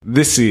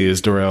This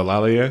is Darrell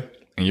Lalia,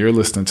 and you're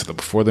listening to the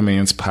Before the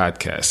Millions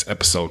podcast,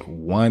 episode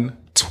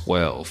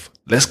 112.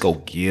 Let's go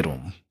get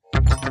 'em.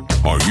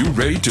 Are you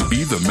ready to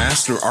be the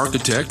master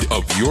architect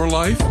of your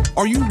life?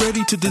 Are you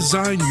ready to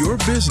design your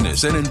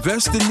business and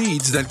invest the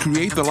needs that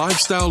create the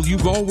lifestyle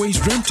you've always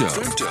dreamt of?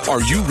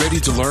 Are you ready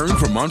to learn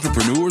from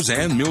entrepreneurs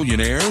and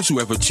millionaires who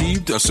have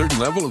achieved a certain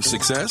level of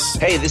success?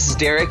 Hey, this is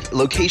Derek,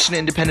 location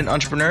independent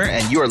entrepreneur,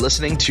 and you are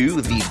listening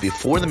to the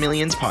Before the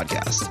Millions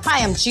podcast.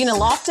 Hi, I'm Gina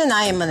Lofton.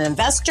 I am an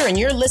investor, and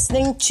you're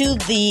listening to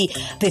the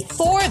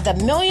Before the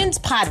Millions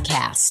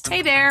podcast.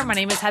 Hey there, my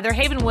name is Heather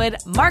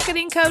Havenwood,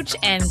 marketing coach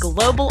and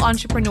global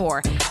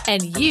entrepreneur,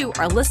 and you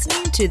are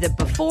listening to the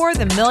Before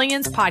the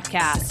Millions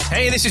podcast.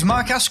 Hey, this is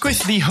Mark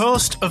Asquith, the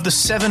host of the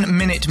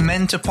 7-Minute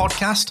Mentor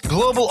podcast,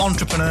 global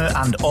entrepreneur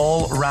and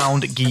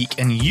all-round geek,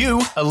 and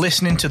you are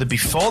listening to the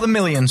Before the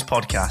Millions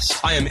podcast.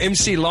 I am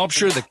MC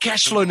Lobster, the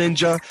Cashflow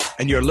Ninja,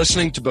 and you're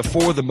listening to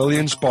Before the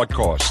Millions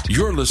podcast.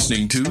 You're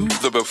listening to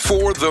the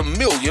Before the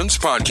Millions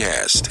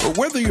podcast.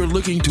 Whether you're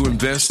looking to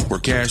invest for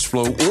cash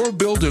flow or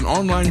build an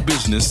online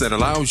business that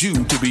allows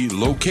you to be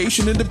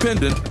location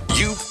independent,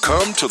 you've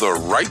come to the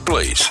right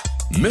place.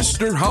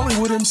 Mr.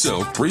 Hollywood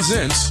himself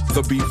presents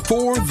the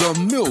Before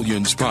the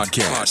Millions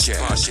podcast.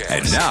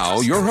 And now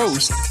your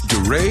host,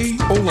 DeRay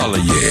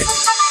Olalaye.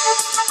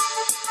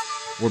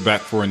 We're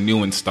back for a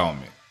new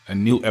installment, a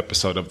new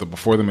episode of the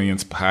Before the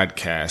Millions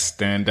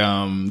podcast.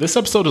 And this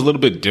episode is a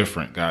little bit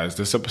different, guys.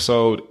 This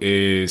episode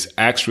is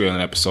actually an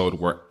episode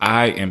where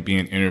I am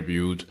being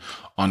interviewed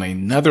on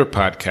another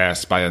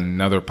podcast by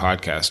another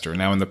podcaster.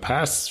 Now, in the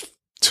past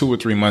 2 or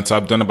 3 months,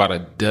 I've done about a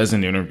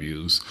dozen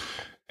interviews.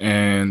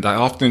 And I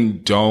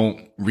often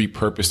don't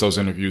repurpose those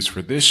interviews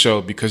for this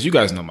show because you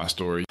guys know my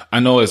story. I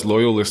know as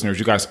loyal listeners,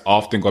 you guys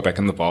often go back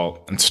in the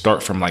vault and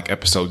start from like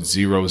episode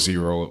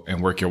 00 and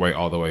work your way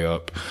all the way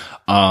up.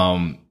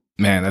 Man,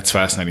 that's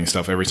fascinating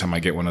stuff every time I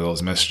get one of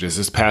those messages.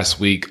 This past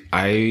week,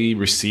 I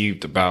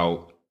received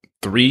about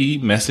 3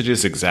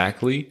 messages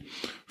exactly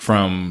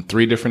from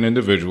 3 different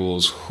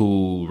individuals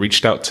who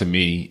reached out to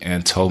me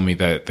and told me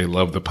that they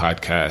loved the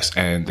podcast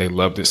and they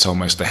loved it so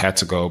much they had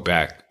to go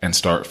back and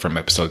start from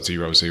episode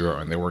 00,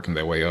 and they're working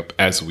their way up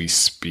as we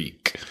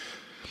speak.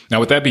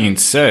 Now, with that being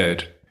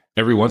said,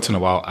 every once in a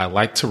while, I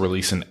like to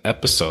release an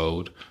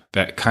episode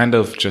that kind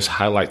of just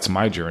highlights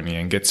my journey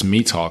and gets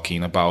me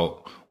talking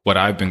about what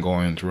I've been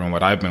going through and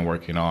what I've been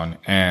working on.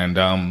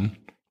 And,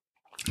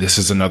 this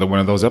is another one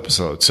of those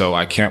episodes. So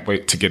I can't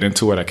wait to get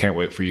into it. I can't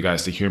wait for you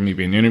guys to hear me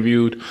being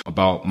interviewed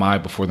about my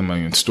Before the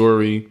Million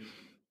story.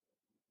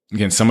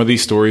 Again, some of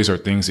these stories are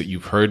things that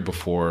you've heard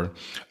before,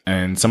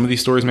 and some of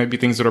these stories may be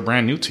things that are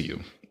brand new to you.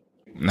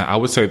 Now, I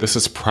would say this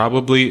is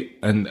probably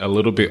a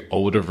little bit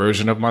older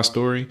version of my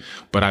story,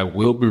 but I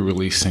will be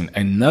releasing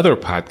another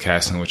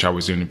podcast in which I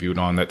was interviewed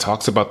on that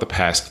talks about the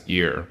past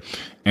year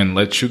and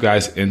lets you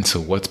guys into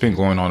what's been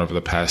going on over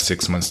the past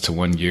 6 months to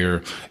 1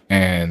 year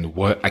and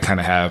what I kind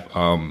of have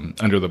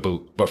under the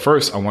boot. But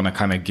first, I want to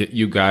kind of get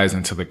you guys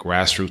into the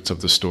grassroots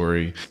of the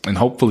story, and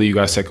hopefully you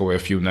guys take away a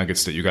few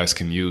nuggets that you guys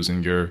can use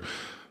in your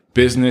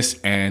business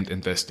and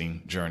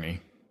investing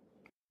journey.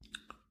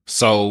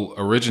 So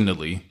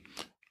originally,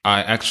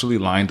 I actually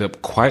lined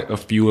up quite a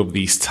few of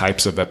these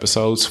types of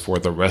episodes for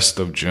the rest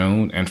of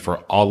June and for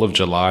all of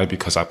July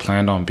because I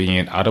planned on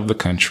being out of the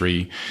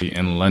country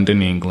in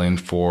London, England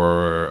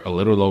for a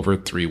little over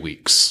 3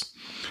 weeks.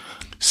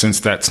 Since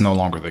that's no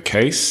longer the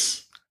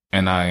case,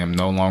 and I am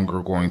no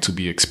longer going to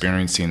be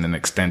experiencing an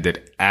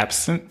extended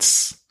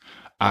absence,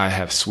 I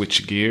have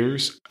switched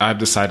gears. I've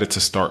decided to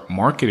start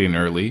marketing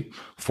early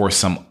for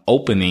some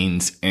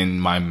openings in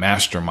my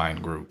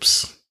mastermind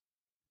groups.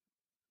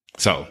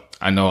 So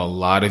I know a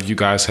lot of you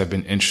guys have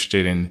been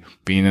interested in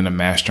being in a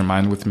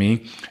mastermind with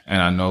me.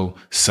 And I know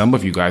some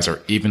of you guys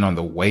are even on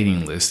the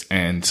waiting list.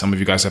 And some of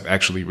you guys have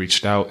actually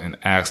reached out and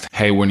asked,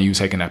 hey, when are you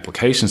taking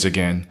applications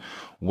again?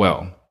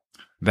 Well,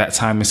 that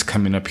time is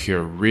coming up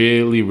here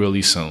really,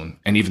 really soon,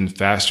 and even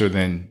faster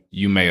than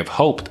you may have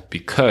hoped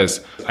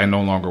because I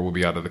no longer will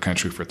be out of the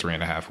country for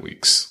 3.5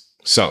 weeks.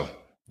 So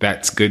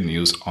that's good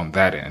news on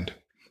that end.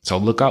 So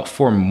look out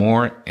for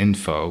more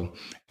info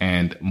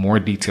and more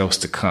details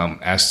to come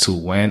as to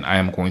when I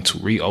am going to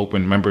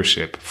reopen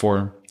membership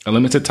for a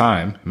limited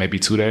time, maybe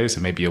 2 days,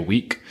 maybe a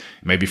week,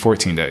 maybe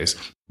 14 days.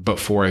 But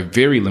for a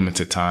very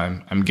limited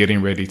time, I'm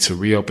getting ready to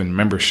reopen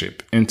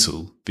membership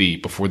into the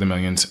Before the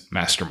Millions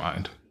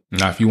Mastermind.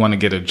 Now, if you want to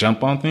get a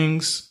jump on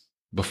things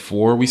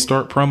before we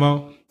start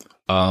promo,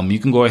 you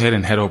can go ahead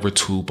and head over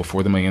to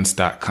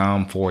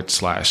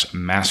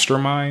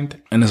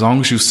beforethemillions.com/mastermind. And as long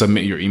as you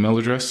submit your email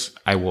address,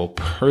 I will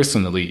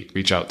personally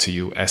reach out to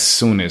you as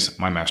soon as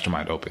my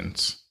mastermind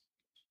opens.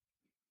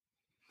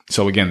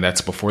 So again,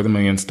 that's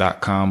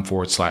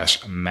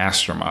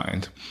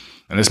beforethemillions.com/mastermind.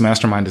 And this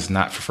mastermind is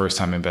not for first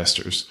time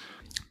investors.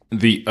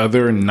 The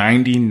other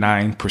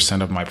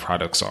 99% of my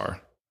products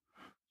are.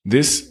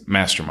 This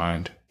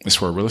mastermind is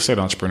for real estate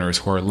entrepreneurs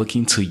who are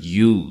looking to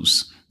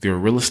use their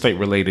real estate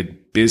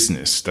related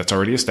business that's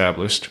already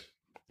established,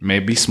 may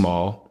be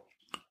small.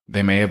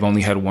 They may have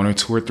only had 1 or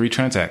 2 or 3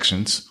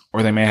 transactions,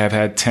 or they may have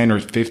had 10 or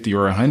 50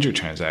 or 100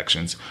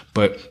 transactions,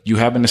 but you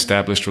have an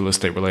established real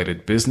estate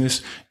related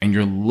business and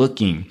you're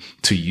looking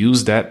to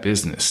use that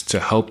business to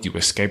help you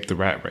escape the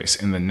rat race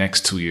in the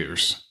next 2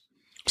 years.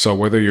 So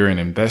whether you're an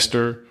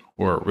investor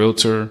or a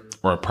realtor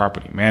or a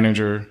property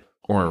manager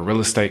or a real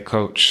estate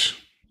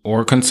coach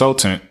or a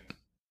consultant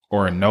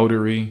or a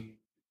notary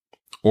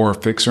or a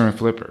fixer and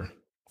flipper,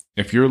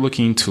 if you're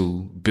looking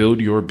to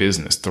build your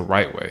business the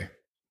right way,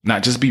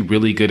 not just be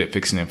really good at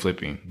fixing and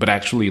flipping, but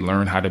actually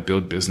learn how to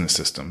build business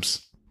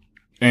systems.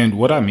 And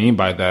what I mean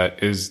by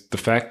that is the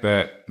fact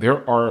that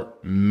there are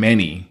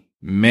many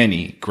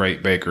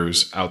great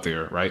bakers out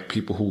there, right?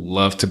 People who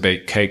love to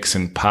bake cakes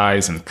and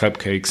pies and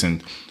cupcakes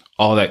and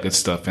all that good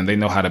stuff. And they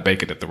know how to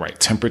bake it at the right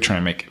temperature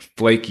and make it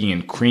flaky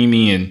and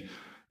creamy. And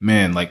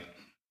man, like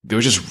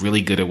they're just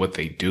really good at what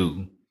they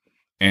do.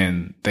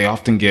 And they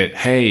often get,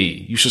 hey,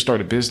 you should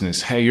start a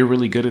business. Hey, you're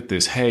really good at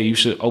this. Hey, you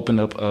should open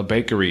up a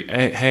bakery.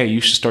 Hey,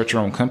 you should start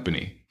your own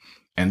company.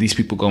 And these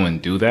people go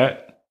and do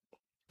that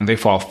and they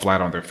fall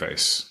flat on their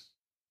face.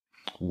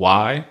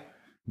 Why?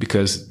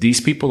 Because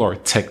these people are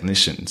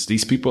technicians.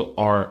 These people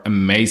are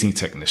amazing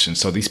technicians.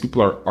 So these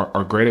people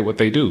are great at what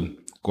they do.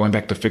 Going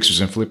back to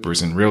fixers and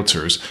flippers and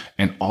realtors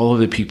and all of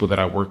the people that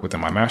I work with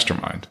in my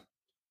mastermind.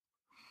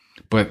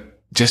 But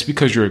just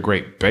because you're a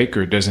great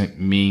baker doesn't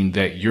mean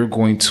that you're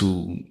going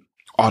to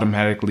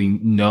automatically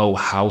know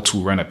how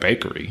to run a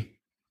bakery.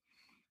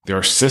 There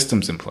are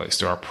systems in place.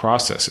 There are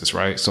processes,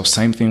 right? So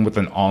same thing with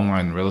an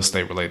online real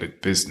estate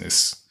related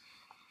business.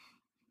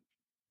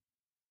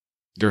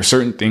 There are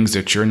certain things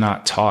that you're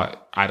not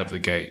taught out of the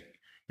gate.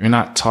 You're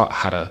not taught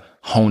how to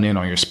hone in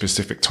on your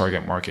specific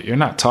target market. You're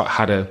not taught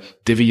how to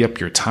divvy up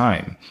your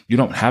time. You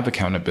don't have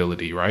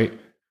accountability, right?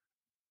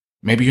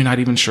 Maybe you're not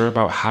even sure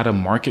about how to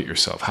market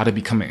yourself, how to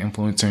become an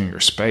influencer in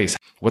your space,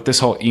 what this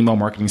whole email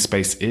marketing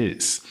space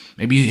is.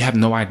 Maybe you have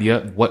no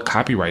idea what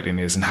copywriting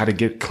is and how to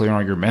get clear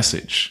on your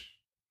message,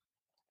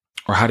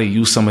 or how to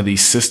use some of these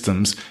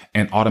systems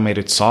and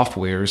automated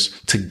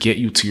softwares to get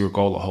you to your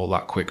goal a whole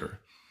lot quicker.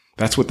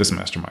 That's what this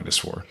mastermind is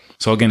for.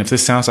 So again, if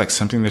this sounds like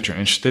something that you're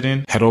interested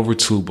in, head over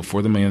to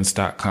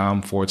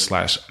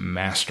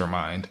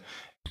beforethemillions.com/mastermind.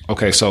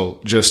 Okay,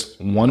 so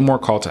just one more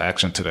call to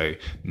action today.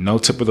 No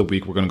tip of the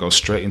week. We're going to go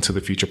straight into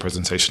the feature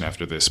presentation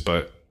after this.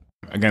 But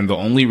again, the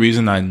only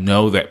reason I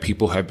know that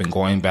people have been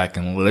going back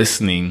and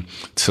listening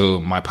to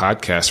my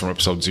podcast from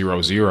episode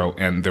 00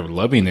 and they're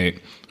loving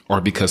it,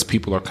 or because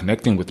people are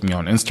connecting with me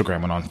on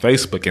Instagram and on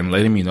Facebook and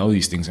letting me know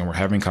these things, and we're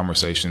having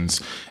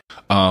conversations.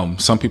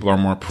 Some people are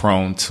more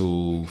prone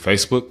to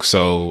Facebook.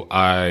 So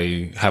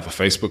I have a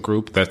Facebook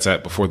group that's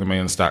at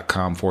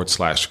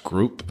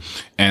beforethemillions.com/group.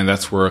 And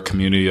that's where a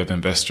community of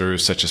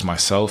investors such as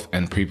myself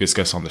and previous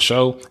guests on the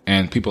show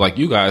and people like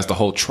you guys, the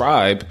whole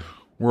tribe,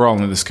 we're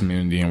all in this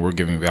community and we're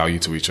giving value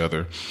to each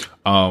other.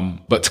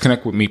 But to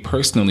connect with me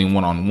personally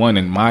one-on-one,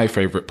 and my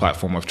favorite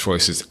platform of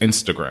choice is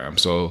Instagram.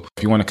 So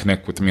if you want to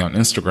connect with me on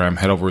Instagram,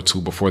 head over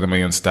to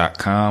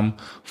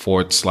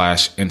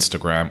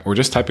beforethemillions.com/Instagram, or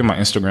just type in my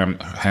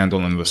Instagram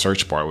handle in the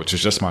search bar, which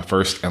is just my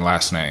first and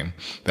last name.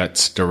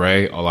 That's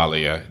Daray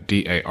Olaleye,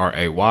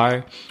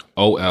 DARAY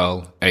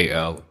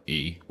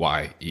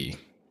OLALEYE.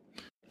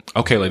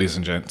 Okay, ladies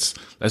and gents,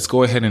 let's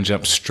go ahead and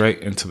jump straight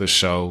into the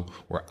show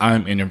where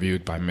I'm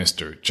interviewed by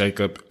Mr.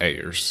 Jacob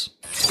Ayers.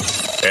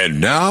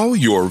 And now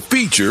your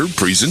feature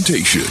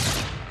presentation.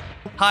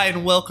 Hi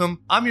and welcome.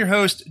 I'm your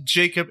host,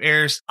 Jacob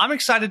Ayers. I'm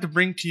excited to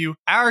bring to you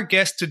our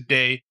guest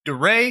today,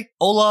 Daray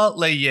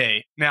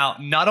Olaleye. Now,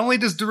 not only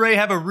does Daray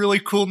have a really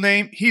cool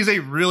name, he's a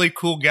really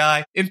cool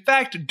guy. In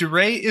fact,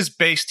 Daray is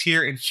based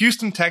here in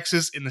Houston,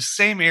 Texas, in the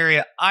same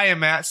area I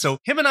am at, so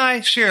him and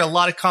I share a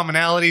lot of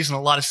commonalities and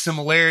a lot of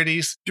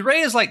similarities.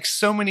 Daray is like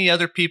so many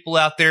other people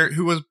out there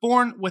who was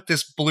born with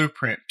this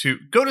blueprint to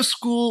go to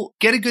school,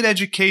 get a good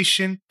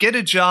education, get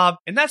a job,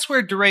 and that's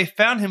where Daray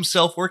found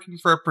himself working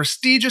for a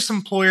prestigious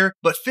employer,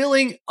 but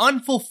feeling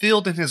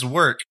unfulfilled in his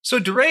work. So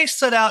Daray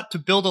set out to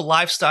build a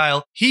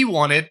lifestyle he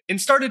wanted and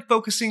started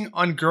focusing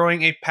on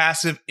growing a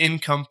passive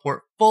income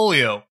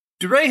portfolio.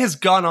 Daray has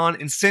gone on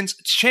and since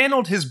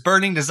channeled his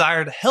burning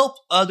desire to help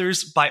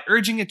others by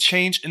urging a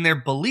change in their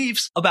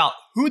beliefs about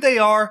who they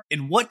are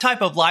and what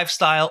type of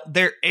lifestyle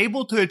they're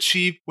able to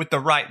achieve with the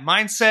right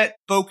mindset,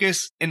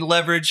 focus, and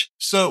leverage.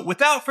 So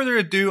without further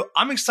ado,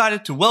 I'm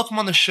excited to welcome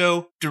on the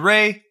show,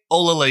 Daray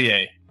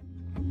Olaleye.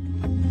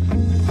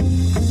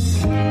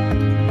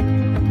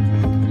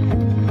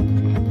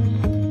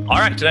 All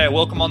right, today I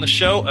welcome on the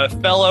show a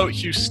fellow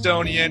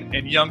Houstonian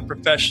and young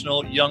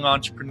professional, young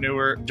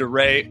entrepreneur,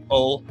 Daray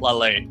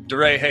Olaleye.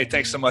 Daray, hey,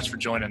 thanks so much for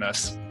joining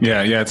us.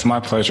 Yeah, it's my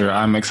pleasure.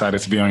 I'm excited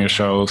to be on your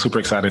show. Super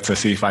excited to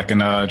see if I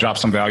can drop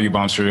some value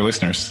bombs for your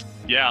listeners.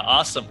 Yeah,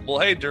 awesome. Well,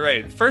 hey,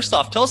 DeRay, first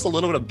off, tell us a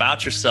little bit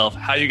about yourself,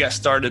 how you got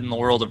started in the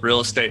world of real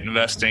estate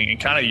investing and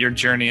kind of your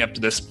journey up to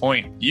this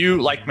point.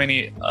 You, like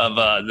many of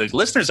the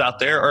listeners out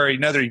there, are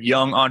another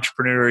young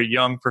entrepreneur,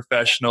 young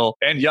professional,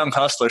 and young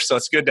hustler. So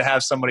it's good to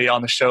have somebody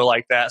on the show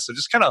like that. So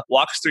just kind of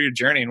walk us through your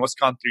journey and what's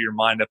gone through your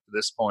mind up to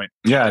this point.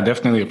 Yeah, I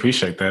definitely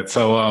appreciate that.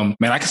 So,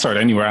 man, I can start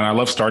anywhere. And I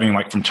love starting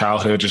like from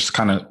childhood, just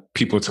kind of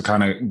people to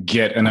kind of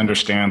get and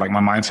understand like my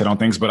mindset on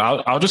things. But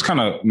I'll just kind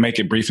of make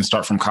it brief and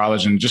start from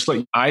college. And just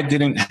like, I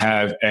didn't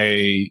have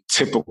a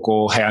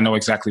typical, hey, I know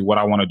exactly what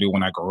I want to do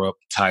when I grow up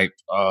type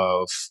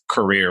of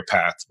career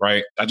path,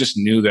 right? I just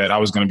knew that I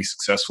was going to be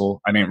successful.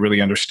 I didn't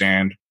really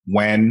understand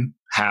when,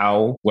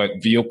 how, what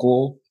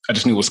vehicle. I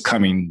just knew it was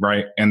coming,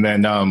 right? And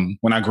then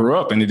when I grew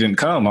up and it didn't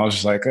come, I was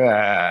just like,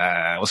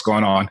 what's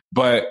going on?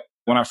 But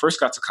when I first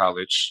got to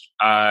college,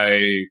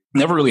 I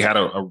never really had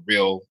a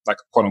real, like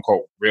quote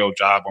unquote, real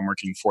job. I'm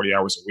working 40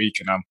 hours a week.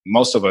 And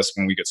most of us,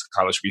 when we get to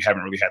college, we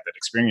haven't really had that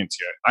experience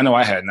yet. I know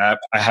I hadn't.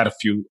 I had a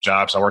few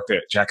jobs. I worked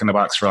at Jack in the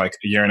Box for like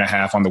a year and a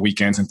half on the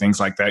weekends and things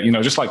like that,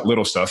 just like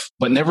little stuff,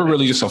 but never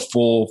really just a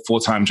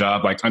full-time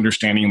job, like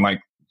understanding like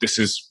this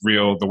is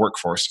real, the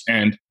workforce.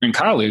 And in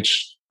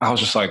college, I was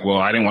just like, well,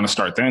 I didn't want to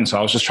start then. So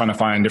I was just trying to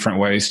find different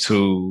ways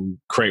to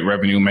create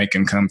revenue, make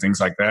income, things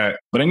like that.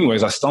 But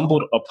anyways, I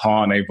stumbled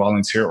upon a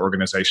volunteer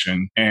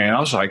organization and I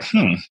was like,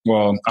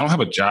 well, I don't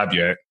have a job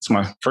yet. It's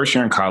my first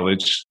year in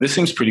college. This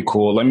seems pretty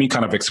cool. Let me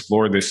kind of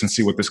explore this and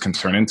see what this can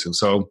turn into.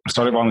 So I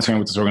started volunteering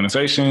with this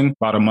organization.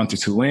 About a month or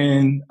two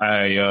in,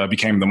 I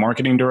became the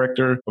marketing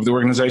director of the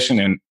organization,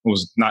 and it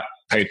was not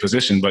paid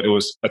position, but it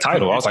was a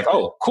title. I was like,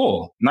 oh,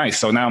 cool. Nice.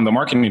 So now I'm the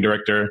marketing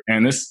director,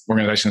 and this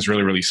organization is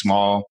really, really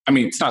small. I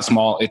mean, it's not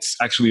small. It's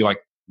actually like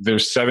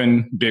there's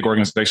 7 big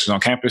organizations on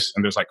campus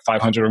and there's like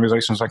 500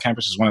 organizations on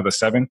campus. Is one of the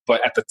 7.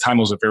 But at the time, it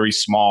was a very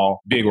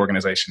small, big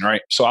organization,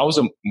 right? So I was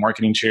a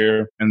marketing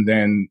chair, and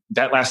then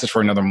that lasted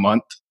for another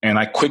month. And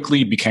I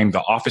quickly became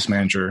the office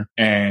manager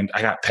and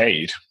I got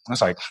paid. I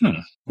was like,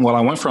 Well,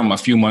 I went from a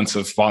few months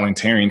of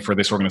volunteering for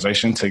this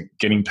organization to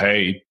getting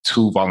paid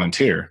to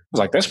volunteer. I was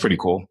like, that's pretty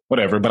cool,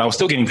 whatever. But I was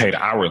still getting paid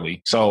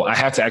hourly. So I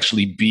had to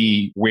actually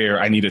be where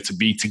I needed to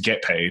be to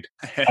get paid.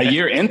 A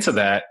year into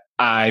that,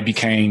 I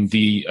became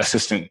the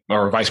assistant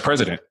or vice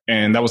president.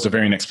 And that was the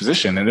very next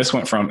position. And this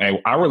went from an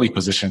hourly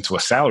position to a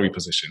salary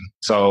position.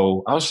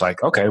 So I was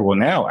like, okay, well,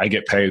 now I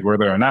get paid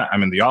whether or not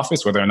I'm in the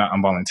office, whether or not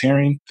I'm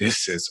volunteering.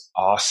 This is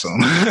awesome.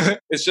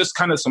 It's just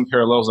kind of some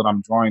parallels that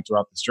I'm drawing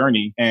throughout this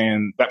journey.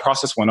 And that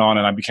process went on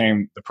and I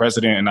became the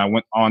president, and I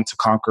went on to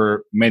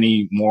conquer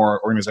many more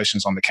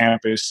organizations on the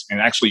campus and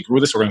actually grew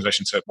this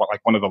organization to like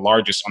one of the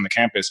largest on the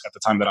campus at the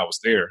time that I was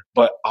there.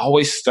 But I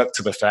always stuck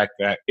to the fact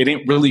that it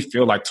didn't really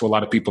feel like to a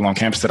lot of people on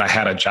campus that I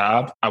had a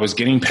job. I was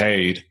getting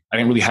paid. I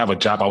didn't really have a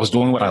job. I was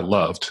doing what I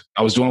loved.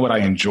 I was doing what I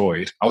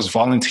enjoyed. I was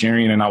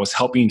volunteering, and I was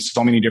helping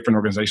so many different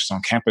organizations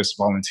on campus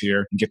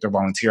volunteer and get their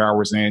volunteer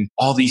hours in,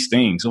 all these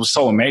things. It was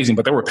so amazing,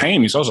 but they were paying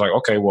me. So I was like,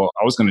 okay, well,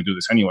 I was going to do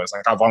this anyways.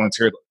 Like I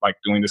volunteered like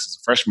doing this as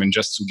a freshman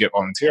just to get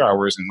volunteer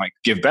hours and like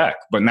give back.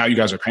 But now you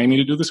guys are paying me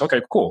to do this.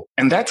 Okay, cool.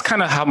 And that's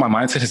kind of how my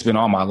mindset has been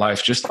all my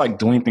life. Just like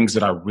doing things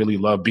that I really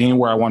love, being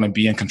where I want to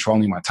be and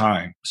controlling my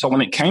time. So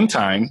when it came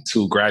time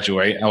to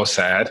graduate, I was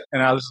sad.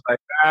 And I was like,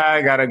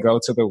 I got to go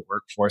to the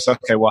workforce.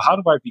 Okay, well, how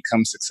do I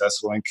become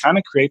successful and kind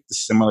of create the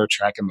similar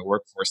track in the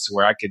workforce to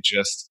where I could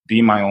just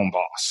be my own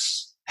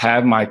boss,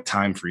 have my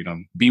time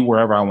freedom, be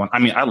wherever I want. I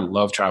mean, I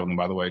love traveling,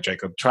 by the way,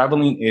 Jacob.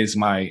 Traveling is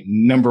my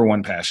number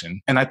one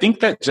passion. And I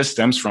think that just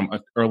stems from an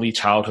early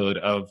childhood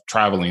of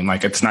traveling.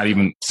 Like it's not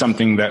even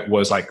something that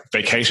was like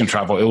vacation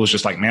travel. It was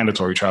just like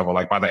mandatory travel.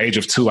 Like by the age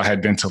of 2, I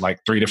had been to like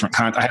 3 different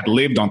I had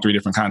lived on 3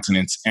 different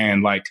continents.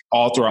 And like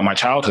all throughout my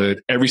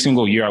childhood, every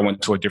single year I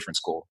went to a different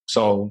school.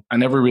 So I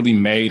never really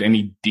made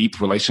any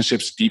deep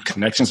relationships, deep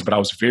connections, but I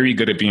was very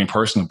good at being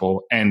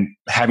personable and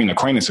having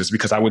acquaintances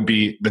because I would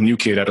be the new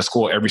kid at a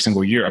school every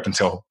single year up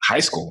until high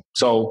school.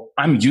 So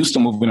I'm used to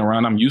moving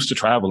around. I'm used to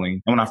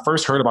traveling. And when I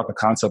first heard about the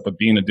concept of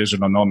being a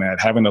digital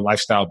nomad, having a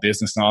lifestyle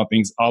business and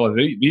all of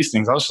these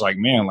things, I was just like,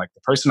 man, like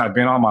the person I've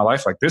been all my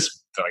life, like this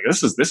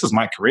is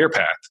my career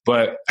path.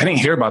 But I didn't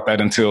hear about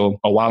that until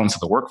a while into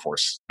the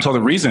workforce. So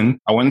the reason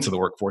I went into the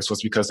workforce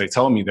was because they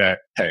told me that,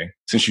 hey,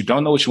 since you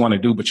don't know what you want to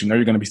do, but you know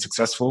you're going to be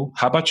successful,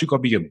 how about you go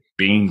be a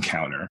bean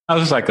counter? I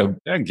was like,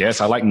 I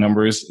guess I like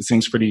numbers. It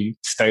seems pretty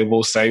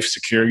stable, safe,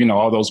 secure,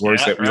 all those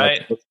words that we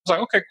like. I was like,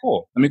 okay,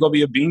 cool. Let me go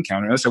be a bean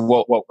counter. And I said,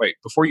 well, wait,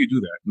 before you do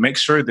that, make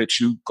sure that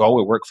you go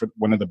and work for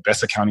one of the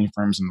best accounting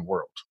firms in the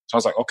world. So I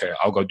was like, okay,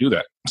 I'll go do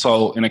that.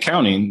 So in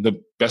accounting, the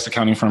best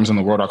accounting firms in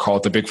the world are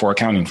called the Big 4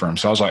 accounting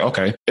firms. So I was like,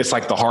 okay, it's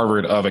like the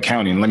Harvard of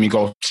accounting. Let me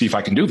go see if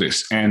I can do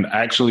this. And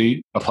I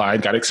actually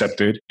applied, got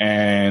accepted.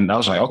 And I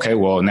was like, okay,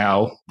 well,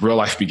 now real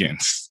life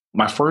begins.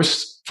 My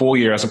first full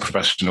year as a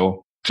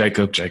professional,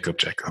 Jacob.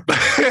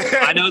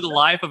 I know the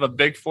life of a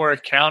Big 4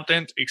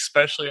 accountant,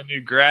 especially a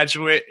new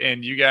graduate,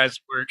 and you guys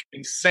work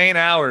insane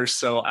hours.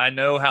 So I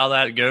know how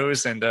that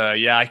goes. And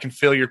I can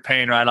feel your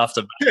pain right off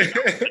the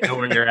bat. I know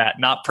where you're at.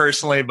 Not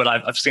personally, but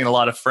I've seen a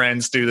lot of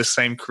friends do the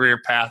same career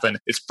path, and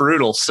it's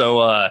brutal.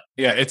 So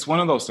Yeah, it's one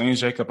of those things,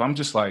 Jacob. I'm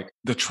just like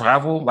the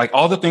travel, like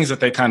all the things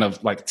that they kind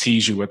of like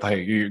tease you with,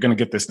 like you're going to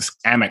get this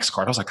Amex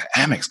card. I was like,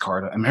 Amex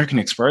card, American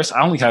Express.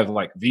 I only have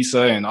like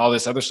Visa and all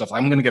this other stuff.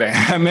 I'm going to get an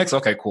Amex.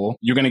 Okay, cool.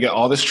 You're going to get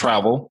all this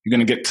travel. You're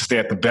going to get to stay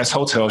at the best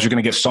hotels. You're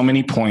going to get so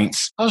many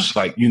points. I was just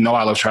like, I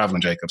love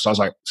traveling, Jacob. So I was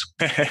like,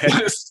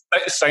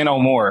 say no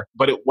more.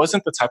 But it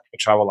wasn't the type of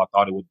travel I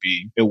thought it would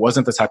be. It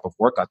wasn't the type of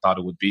work I thought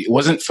it would be. It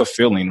wasn't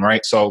fulfilling,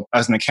 right? So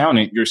as an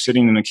accountant, you're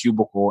sitting in a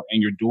cubicle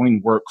and you're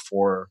doing work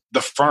for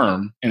the firm,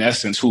 in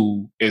essence,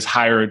 who is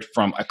hired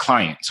from a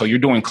client. So you're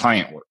doing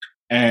client work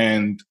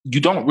and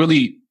you don't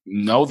really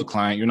know the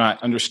client. You're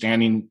not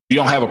understanding, you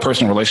don't have a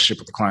personal relationship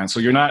with the client. So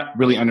you're not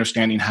really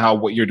understanding how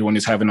what you're doing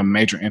is having a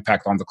major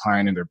impact on the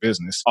client and their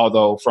business.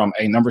 Although from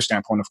a number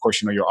standpoint, of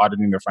course, you're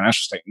auditing their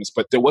financial statements,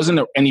 but there wasn't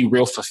any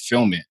real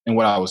fulfillment in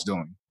what I was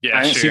doing. Yeah,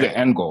 I didn't see the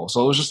end goal.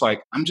 So it was just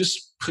like, I'm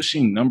just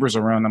pushing numbers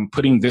around. I'm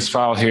putting this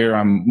file here.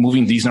 I'm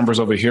moving these numbers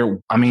over here.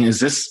 I mean,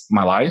 is this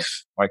my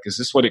life? Like, is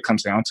this what it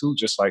comes down to?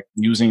 Just like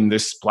using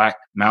this black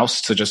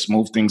mouse to just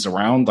move things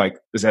around? Like,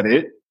 is that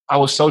it? I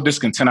was so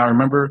discontent. I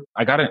remember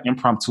I got an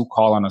impromptu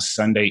call on a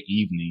Sunday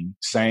evening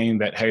saying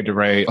that, hey,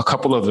 DeRay, a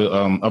couple of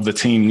the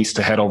team needs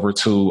to head over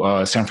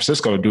to San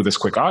Francisco to do this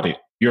quick audit.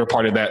 You're a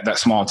part of that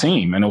small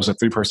team. And it was a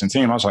 3-person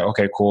team. I was like,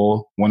 okay,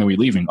 cool. When are we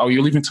leaving? Oh,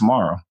 you're leaving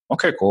tomorrow.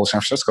 Okay, cool. San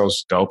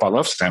Francisco's dope. I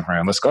love San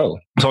Fran. Let's go.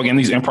 So again,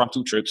 these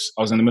impromptu trips,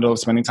 I was in the middle of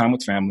spending time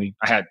with family.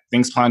 I had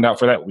things planned out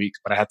for that week,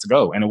 but I had to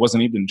go. And it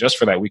wasn't even just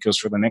for that week. It was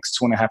for the next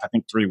 2.5, I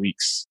think 3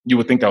 weeks. You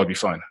would think that would be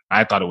fun.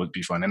 I thought it would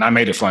be fun. And I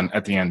made it fun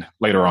at the end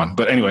later on.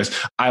 But anyways,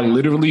 I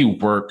literally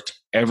worked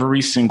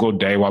every single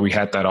day while we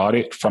had that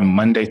audit from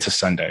Monday to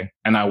Sunday.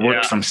 And I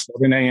worked from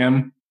 7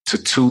 a.m.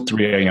 to 2,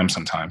 3 a.m.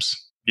 sometimes.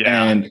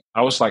 Yeah. And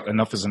I was like,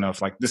 enough is enough.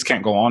 Like, this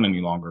can't go on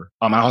any longer.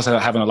 I was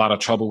having a lot of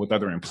trouble with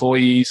other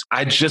employees.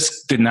 I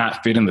just did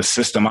not fit in the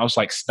system. I was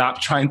like,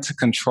 stop trying to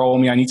control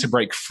me. I need to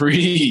break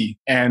free.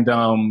 And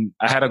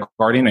I had a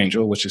guardian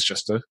angel, which is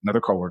just another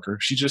coworker.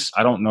 She just,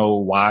 I don't know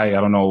why. I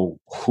don't know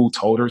who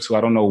told her to.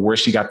 I don't know where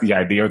she got the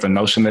idea or the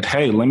notion that,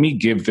 hey, let me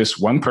give this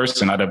one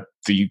person out of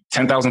the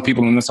 10,000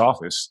 people in this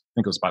office, I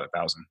think it was about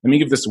 1,000. Let me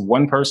give this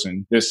one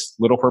person this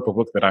little purple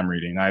book that I'm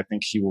reading. I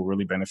think he will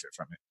really benefit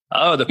from it.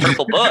 Oh, the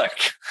purple book.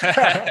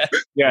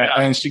 Yeah.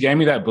 And she gave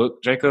me that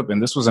book, Jacob.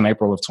 And this was in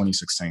April of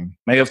 2016.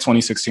 May of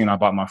 2016, I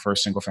bought my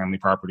first single family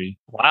property.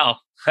 Wow.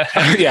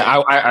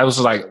 Yeah. I was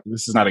like,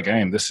 this is not a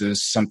game. This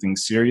is something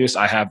serious.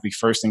 I have the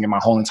first thing in my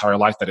whole entire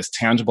life that is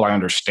tangible. I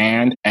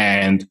understand.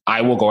 And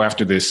I will go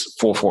after this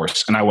full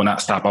force and I will not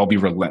stop. I'll be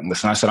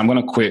relentless. And I said, I'm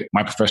going to quit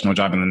my professional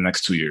job in the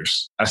next 2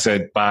 years. I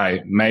said,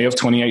 by May of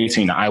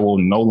 2018, I will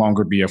no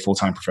longer be a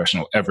full-time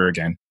professional ever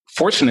again.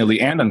 Fortunately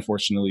and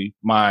unfortunately,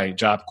 my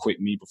job quit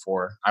me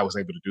before I was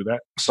able to do that.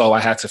 So I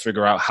had to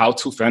figure out how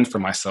to fend for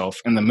myself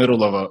in the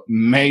middle of a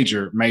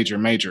major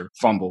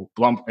fumble.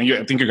 And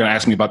I think you're going to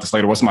ask me about this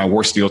later. What's my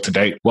worst deal to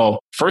date?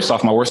 Well, first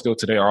off, my worst deal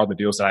today are all the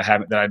deals that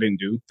I didn't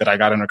do, that I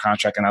got under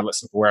contract and I let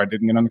slip where I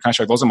didn't get under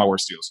contract. Those are my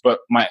worst deals.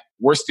 But my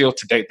worst deal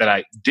to date that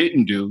I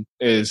didn't do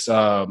is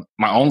my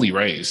only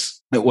raise.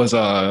 It was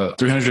a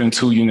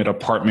 302 unit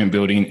apartment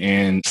building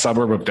in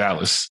suburb of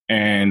Dallas.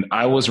 And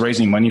I was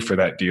raising money for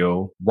that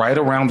deal right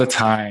around the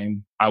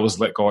time I was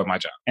let go at my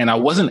job. And I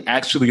wasn't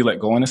actually let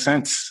go in a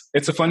sense.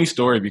 It's a funny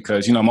story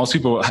because, most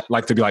people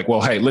like to be like,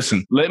 well, hey,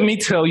 listen, let me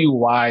tell you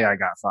why I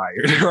got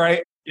fired,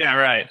 right? Yeah,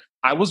 right.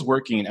 I was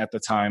working at the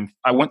time.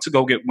 I went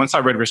to once I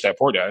read Rich Dad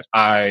Poor Dad,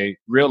 I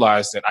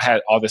realized that I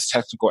had all this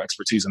technical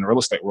expertise in the real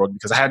estate world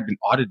because I had been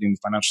auditing the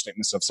financial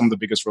statements of some of the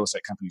biggest real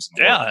estate companies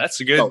in the world. Yeah, that's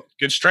a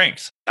good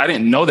strength. I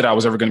didn't know that I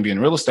was ever going to be in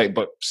real estate,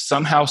 but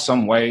somehow,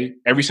 some way,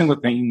 every single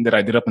thing that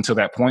I did up until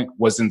that point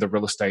was in the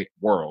real estate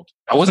world.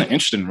 I wasn't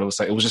interested in real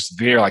estate. It was just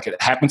there. Like,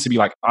 it happened to be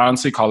like, I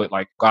honestly call it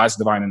like God's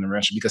divine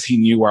intervention because he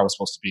knew where I was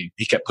supposed to be.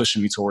 He kept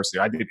pushing me towards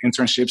there. I did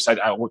internships.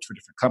 I worked for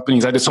different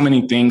companies. I did so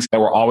many things that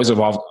were always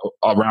evolved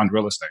around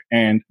real estate.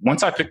 And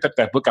once I picked up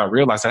that book, I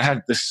realized I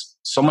had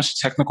so much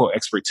technical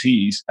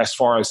expertise as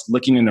far as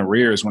looking in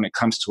arrears when it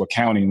comes to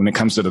accounting, when it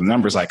comes to the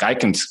numbers. Like, I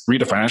can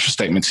read a financial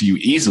statement to you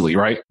easily,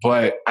 right?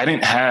 But I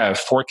didn't have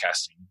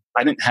forecasting.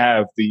 I didn't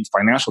have the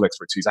financial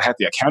expertise. I had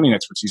the accounting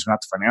expertise, but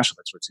not the financial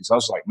expertise. I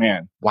was like,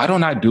 man, why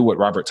don't I do what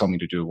Robert told me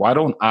to do? Why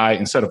don't I,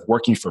 instead of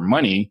working for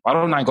money, why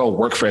don't I go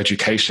work for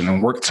education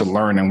and work to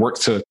learn and work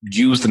to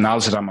use the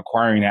knowledge that I'm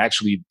acquiring to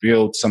actually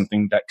build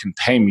something that can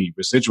pay me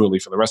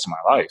residually for the rest of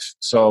my life?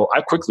 So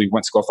I quickly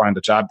went to go find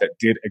a job that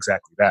did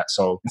exactly that.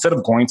 So instead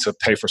of going to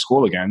pay for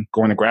school again,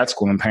 going to grad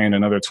school and paying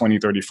another 20,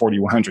 30, 40,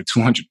 100,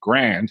 200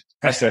 grand,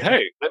 I said,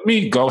 hey, let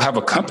me go have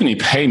a company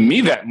pay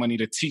me that money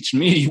to teach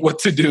me what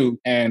to do.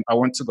 And I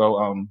went to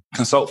go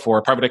consult for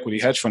a private equity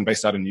hedge fund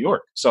based out of New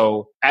York.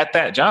 So at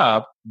that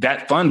job,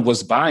 that fund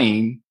was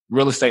buying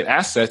real estate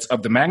assets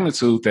of the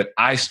magnitude that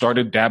I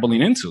started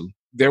dabbling into.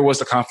 there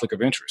was a conflict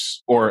of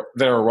interest, or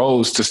there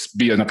arose to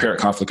be an apparent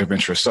conflict of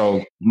interest.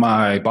 So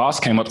my boss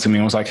came up to me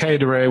and was like, "Hey,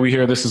 DeRay, we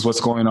hear this is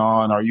what's going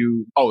on. Are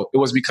you?" Oh, it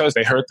was because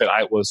they heard that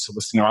I was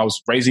soliciting, or I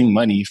was raising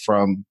money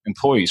from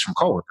employees, from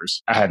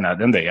coworkers. I had not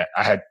done that yet.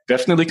 I had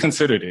definitely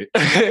considered it,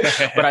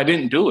 but I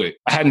didn't do it.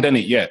 I hadn't done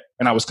it yet,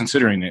 and I was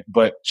considering it.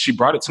 But she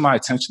brought it to my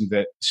attention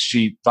that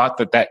she thought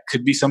that that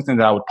could be something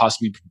that I would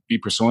possibly be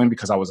pursuing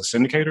because I was a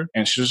syndicator.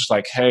 And she was just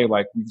like, "Hey,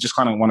 like, we just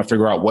kind of want to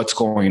figure out what's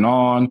going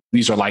on.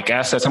 These are like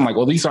assets." I'm like,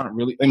 "Well, these aren't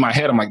really," in my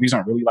head, I'm like, "These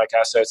aren't really like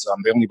assets.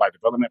 They only buy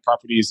development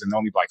properties and they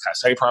only buy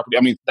Class A property."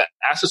 I mean, the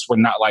assets were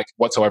not like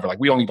whatsoever. Like,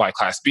 we only buy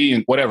Class B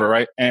and whatever,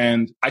 right?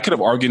 And I could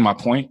have argued my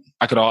point.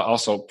 I could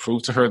also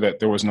prove to her that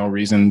there was no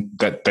reason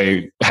that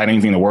they had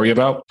anything to worry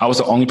about. I was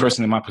the only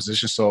person in my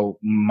position. So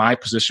my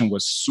position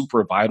was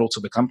super vital to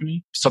the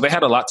company. So they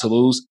had a lot to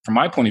lose. From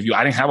my point of view,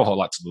 I didn't have a whole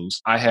lot to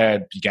lose. I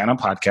had began a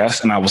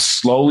podcast and I was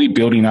slowly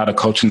building out a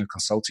coaching and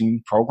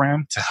consulting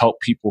program to help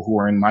people who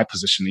were in my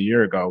position a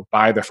year ago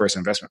buy their first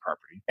investment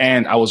property.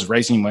 And I was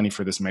raising money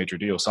for this major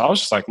deal. So I was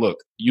just like, look,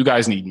 you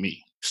guys need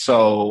me.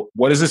 So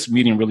what is this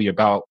meeting really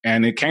about?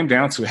 And it came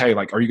down to, hey,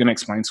 like, are you going to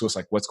explain to us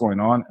like what's going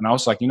on? And I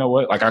was like, you know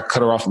what? Like, I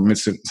cut her off from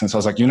mid-sentence. I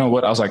was like, you know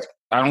what? I was like,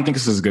 I don't think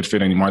this is a good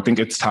fit anymore. I think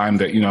it's time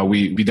that,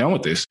 we be done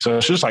with this. So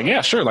she was like,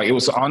 yeah, sure. Like, it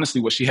was honestly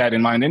what she had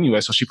in mind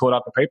anyway. So she pulled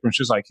out the paper and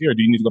she was like, here,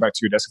 do you need to go back to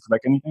your desk and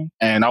collect anything?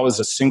 And I was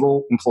a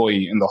single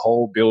employee in the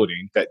whole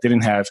building that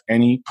didn't have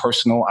any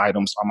personal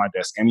items on my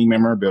desk, any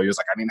memorabilia. It was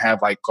like, I didn't have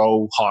like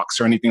Go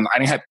Hawks or anything. I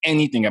didn't have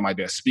anything at my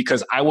desk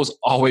because I was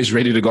always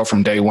ready to go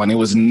from day one. It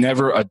was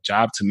never a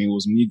job to me. It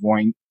was me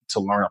going to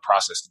learn a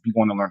process, to be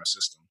going to learn a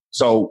system.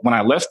 So when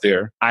I left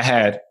there, I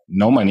had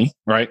no money,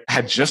 right? I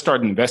had just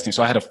started investing.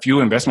 So I had a few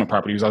investment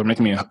properties. I was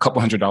making me a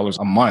couple $100s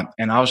a month.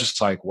 And I was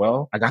just like,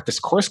 well, I got this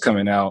course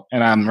coming out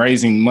and I'm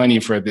raising money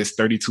for this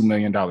 $32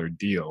 million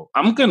deal.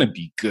 I'm going to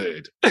be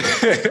good.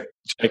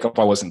 Jacob,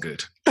 I wasn't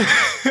good.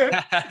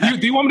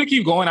 Do you want me to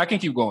keep going? I can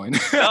keep going.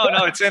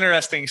 No, it's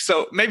interesting.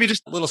 So maybe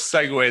just a little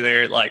segue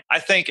there. Like, I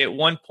think at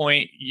one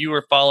point you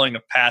were following a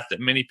path that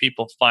many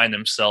people find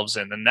themselves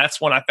in. And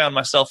that's when I found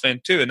myself in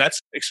too. And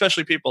that's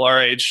especially people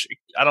our age.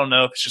 I don't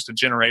know if it's just a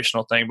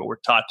generational thing, but we're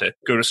taught to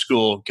go to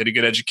school, get a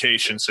good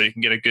education so you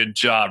can get a good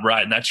job,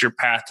 right? And that's your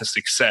path to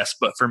success.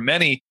 But for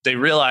many, they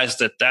realize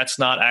that that's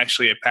not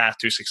actually a path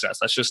to success.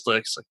 That's just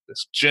like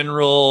this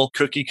general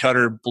cookie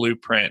cutter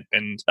blueprint.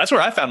 And that's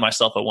where I found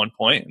myself at one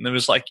point. And it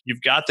was like,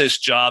 you've got this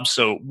job.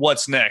 So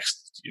what's next?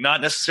 You're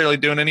not necessarily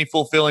doing any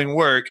fulfilling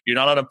work. You're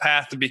not on a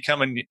path to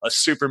becoming a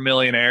super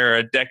millionaire or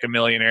a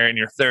decamillionaire in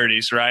your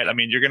 30s, right? I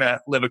mean, you're going to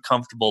live a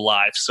comfortable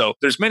life. So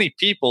there's many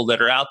people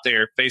that are out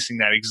there facing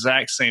that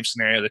exact same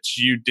scenario that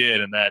you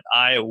did and that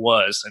I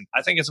was. And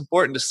I think it's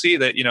important to see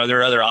that, there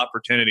are other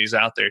opportunities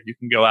out there. You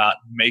can go out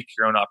and make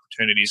your own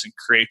opportunities and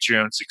create your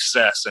own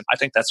success. And I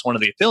think that's one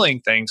of the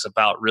appealing things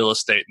about real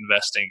estate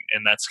investing.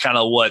 And that's kind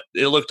of what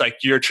it looked like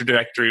your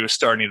trajectory was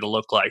starting to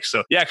look like.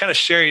 So yeah, kind of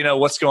share,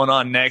 what's going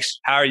on next.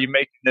 How are you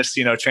making this,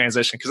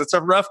 transition? Because it's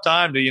a rough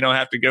time to,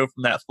 have to go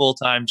from that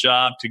full-time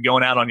job to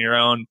going out on your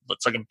own.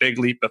 It's like a big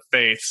leap of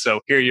faith. So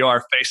here you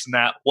are facing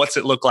that. What's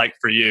it look like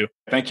for you?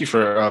 Thank you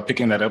for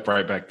picking that up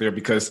right back there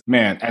because,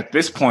 man, at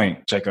this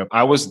point, Jacob,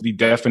 I was the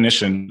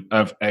definition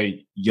of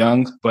a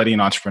young budding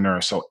entrepreneur.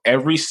 So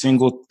every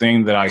single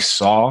thing that I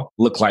saw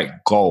looked like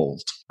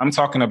gold. I'm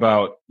talking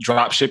about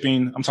drop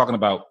shipping. I'm talking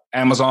about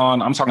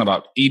Amazon. I'm talking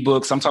about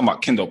ebooks. I'm talking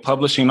about Kindle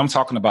publishing. I'm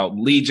talking about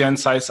lead gen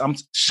sites. I'm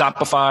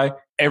Shopify.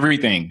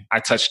 Everything. I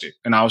touched it.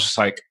 And I was just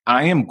like,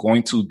 I am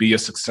going to be a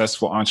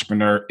successful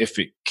entrepreneur if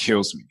it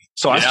kills me.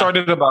 So I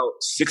started about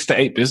 6 to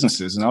 8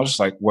 businesses. And I was just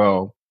like,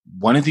 well,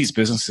 one of these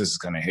businesses is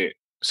going to hit.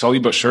 Slowly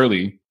but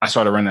surely, I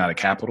started running out of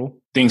capital.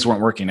 Things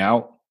weren't working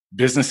out.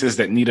 Businesses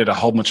that needed a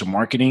whole bunch of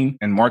marketing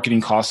and marketing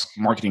costs,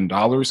 marketing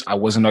dollars, I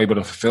wasn't able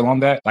to fulfill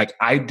on that. Like,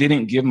 I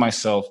didn't give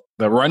myself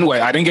the runway.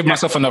 I didn't give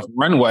myself enough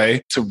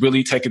runway to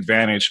really take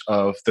advantage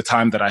of the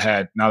time that I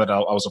had now that I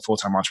was a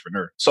full-time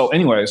entrepreneur. So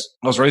anyways,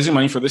 I was raising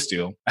money for this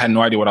deal. I had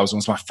no idea what I was doing.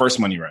 It was my first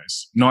money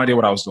raise. No idea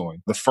what I was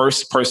doing. The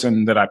first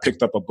person that I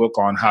picked up a book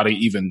on how to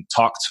even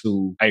talk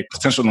to a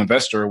potential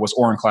investor was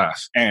Oren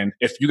Klaff. And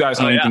if you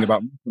guys know anything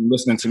about me from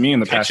listening to me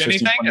in the past 15,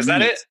 20 Is that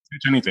minutes, it?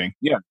 Pitch anything.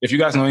 Yeah. If you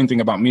guys know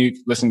anything about me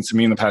listening to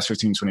me in the past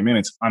 15, 20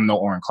 minutes, I'm no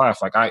Oren Klaff.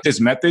 Like,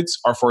 his methods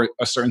are for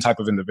a certain type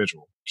of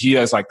individual. He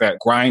has like that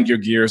grind your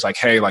gears, like,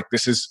 hey, like,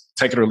 this is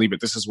take it or leave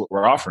it. This is what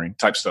we're offering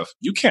type stuff.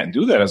 You can't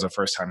do that as a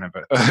first-time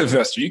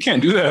investor. You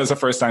can't do that as a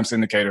first-time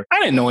syndicator. I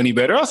didn't know any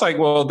better. I was like,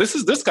 well,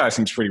 this guy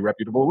seems pretty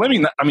reputable.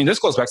 This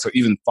goes back to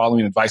even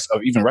following advice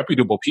of even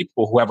reputable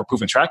people who have a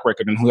proven track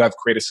record and who have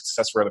created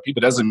success for other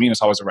people. It doesn't mean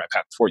it's always the right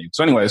path for you.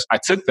 So anyways, I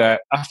took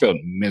that. I felt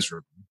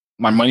miserable.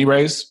 My money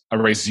raise, I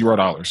raised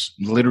 $0.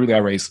 Literally, I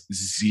raised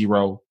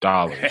 $0.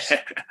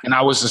 And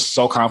I was just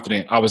so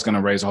confident I was going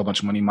to raise a whole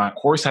bunch of money. My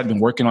course had been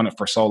working on it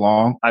for so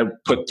long. I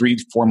put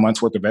 3-4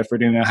 months worth of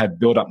effort in it. I had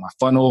built up my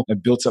funnel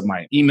and built up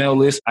my email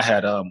list. I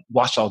had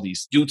watched all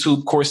these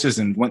YouTube courses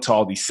and went to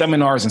all these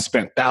seminars and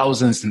spent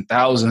thousands and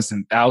thousands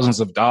and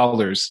thousands of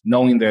dollars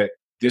knowing that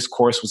this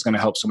course was going to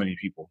help so many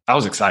people. I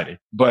was excited,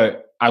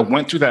 but I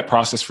went through that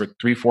process for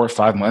 3, 4,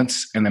 5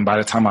 months. And then by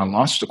the time I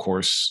launched the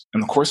course,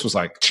 and the course was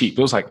like cheap,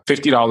 it was like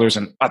 $50.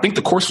 And I think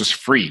the course was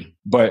free,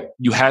 but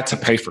you had to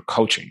pay for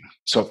coaching.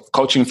 So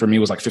coaching for me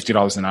was like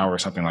 $50 an hour or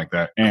something like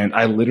that. And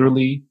I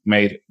literally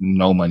made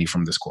no money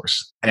from this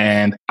course.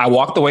 And I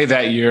walked away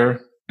that year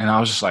and I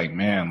was just like,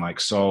 man, like,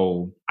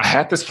 so I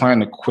had this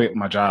plan to quit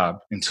my job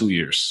in 2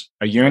 years.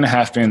 A year and a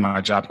half in, my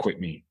job quit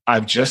me.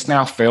 I've just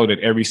now failed at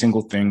every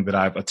single thing that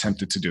I've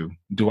attempted to do.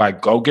 Do I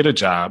go get a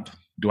job?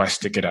 Do I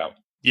stick it out?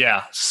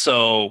 Yeah.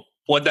 So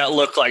what'd that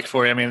look like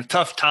for you? I mean, a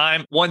tough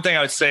time. One thing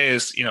I would say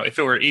is, if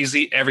it were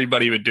easy,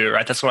 everybody would do it,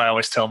 right? That's what I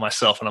always tell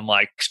myself when I'm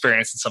like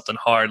experiencing something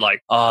hard, like,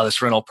 oh, this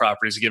rental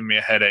property is giving me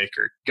a headache,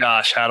 or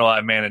gosh, how do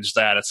I manage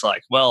that? It's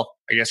like, well,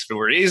 I guess if it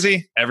were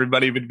easy,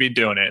 everybody would be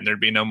doing it and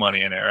there'd be no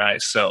money in it,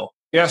 right? So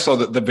yeah. So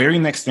the very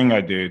next thing I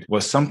did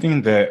was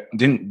something that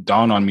didn't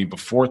dawn on me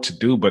before to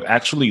do, but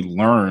actually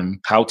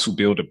learn how to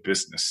build a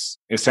business.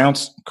 It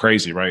sounds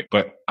crazy, right?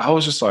 But I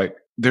was just like,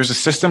 there's a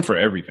system for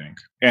everything.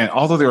 And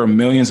although there are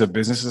millions of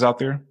businesses out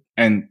there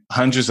and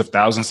hundreds of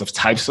thousands of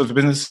types of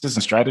businesses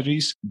and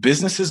strategies,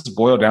 businesses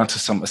boil down to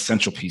some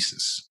essential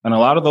pieces. And a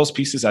lot of those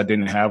pieces I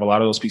didn't have, a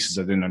lot of those pieces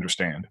I didn't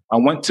understand. I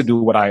went to do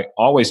what I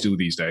always do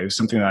these days,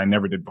 something that I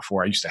never did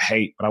before. I used to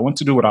hate, but I went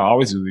to do what I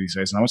always do these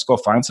days. And I went to go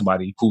find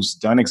somebody who's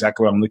done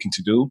exactly what I'm looking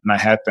to do. And I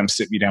had them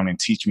sit me down and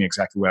teach me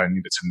exactly what I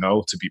needed to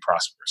know to be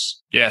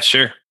prosperous. Yeah,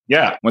 sure.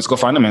 Yeah, let's go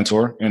find a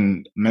mentor.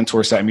 And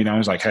mentor sat me down and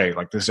was like, hey,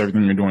 like, this is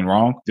everything you're doing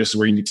wrong. This is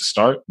where you need to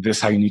start. This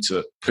is how you need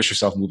to push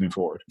yourself moving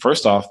forward.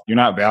 First off, you're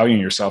not valuing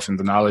yourself in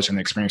the knowledge and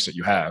the experience that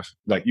you have.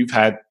 Like, you've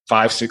had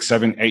 5, 6,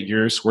 7, 8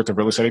 years worth of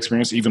real estate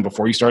experience even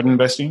before you started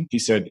investing. He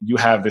said, you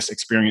have this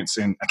experience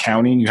in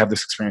accounting. You have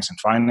this experience in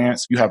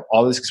finance. You have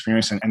all this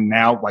experience. And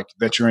now, like,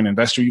 that you're an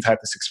investor, you've had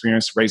this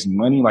experience raising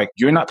money. Like,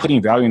 you're not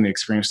putting value in the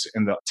experience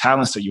and the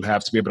talents that you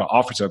have to be able to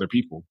offer to other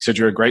people. He said,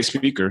 you're a great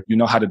speaker. You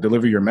know how to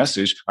deliver your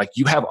message. Like,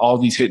 you have all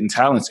these hidden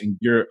talents and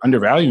you're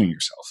undervaluing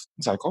yourself.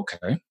 It's like,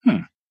 okay,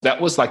 That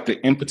was like the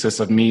impetus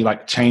of me,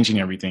 like, changing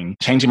everything,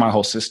 changing my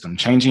whole system,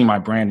 changing my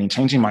branding,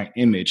 changing my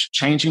image,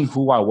 changing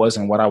who I was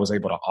and what I was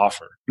able to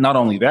offer. Not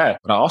only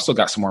that, but I also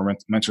got some more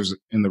mentors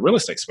in the real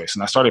estate space.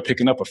 And I started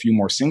picking up a few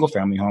more single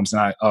family homes.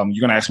 And you're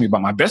going to ask me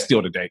about my best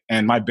deal today.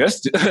 And my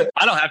best,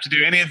 I don't have to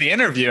do any of the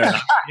interviewing.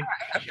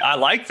 I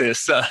like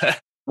this.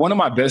 One of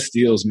my best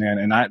deals, man,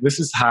 and this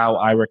is how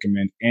I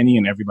recommend any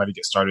and everybody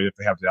get started if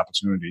they have the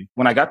opportunity.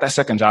 When I got that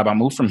second job, I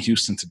moved from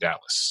Houston to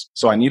Dallas.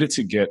 So I needed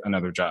to get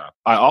another job.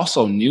 I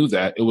also knew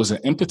that it was an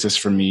impetus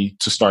for me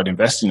to start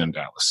investing in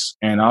Dallas.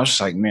 And I was just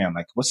like, man,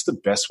 like, what's the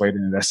best way to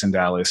invest in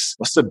Dallas?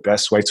 What's the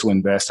best way to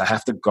invest? I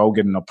have to go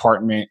get an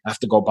apartment. I have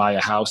to go buy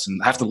a house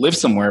and I have to live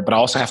somewhere, but I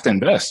also have to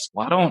invest.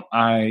 Why don't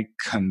I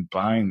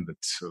combine the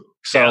two?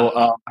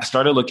 So I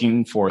started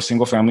looking for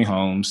single family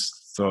homes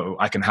so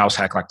I can house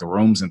hack like the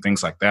rooms and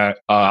things like that.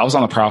 I was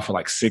on the prowl for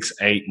like 6,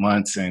 8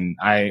 months, and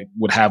I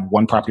would have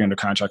one property under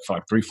contract for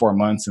like 3, 4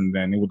 months, and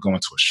then it would go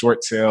into a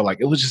short sale. Like,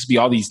 it would just be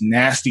all these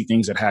nasty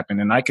things that happen.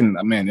 And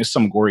there's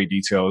some gory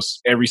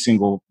details every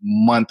single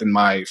month in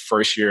my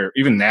first year,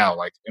 even now,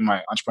 like in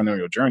my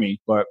entrepreneurial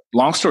journey. But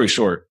long story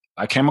short,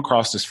 I came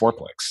across this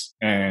fourplex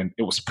and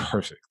it was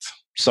perfect.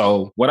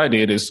 So what I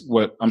did is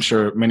what I'm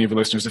sure many of your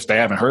listeners, if they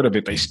haven't heard of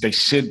it, they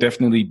should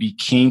definitely be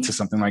keen to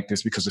something like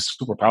this because it's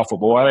super powerful.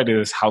 But what I did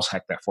is house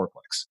hack that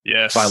fourplex.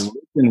 Yes. So I lived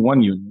in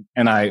one unit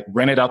and I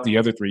rented out the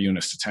other 3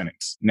 units to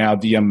tenants. Now,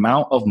 the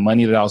amount of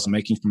money that I was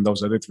making from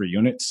those other 3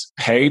 units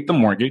paid the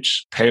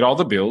mortgage, paid all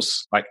the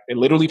bills, like it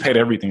literally paid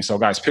everything. So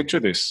guys, picture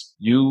this.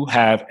 You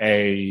have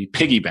a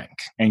piggy bank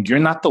and you're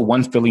not the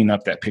one filling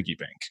up that piggy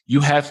bank. You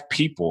have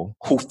people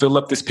who fill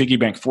up this piggy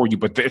bank for you,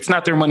 but it's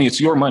not their money.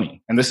 It's your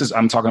money. And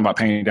I'm talking about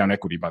paying down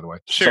equity, by the way.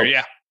 Sure, so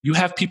yeah. You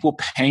have people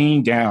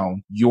paying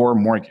down your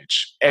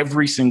mortgage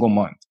every single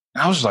month.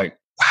 And I was like,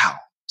 wow.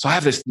 So I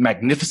have this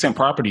magnificent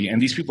property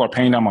and these people are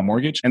paying down my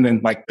mortgage. And then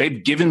like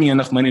they've given me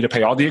enough money to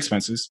pay all the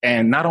expenses.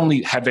 And not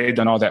only have they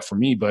done all that for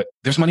me, but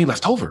there's money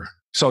left over.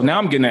 So now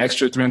I'm getting an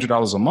extra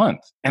 $300 a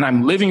month and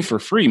I'm living for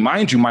free.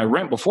 Mind you, my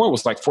rent before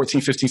was like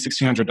 $1,400,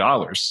 $1,500,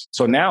 $1,600.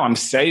 So now I'm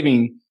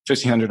saving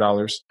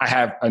 $1,500. I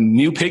have a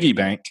new piggy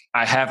bank.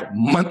 I have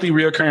monthly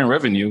reoccurring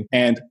revenue.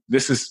 And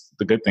this is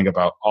the good thing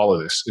about all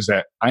of this is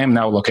that I am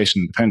now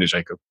location independent,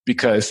 Jacob,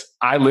 because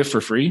I live for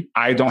free.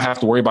 I don't have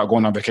to worry about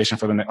going on vacation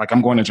like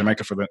I'm going to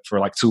Jamaica for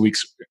like 2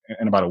 weeks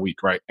in about a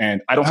week, right?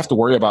 And I don't have to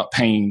worry about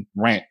paying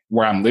rent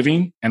where I'm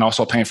living and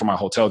also paying for my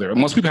hotel there.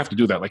 Most people have to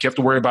do that. Like you have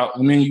to worry about,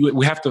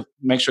 we have to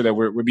make sure that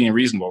we're being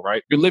reasonable,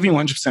 right? You're living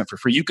 100% for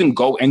free. You can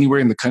go anywhere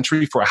in the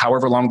country for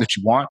however long that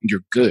you want and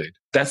you're good.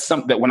 That's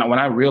something that when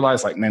I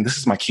realized like, man, this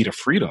is my key to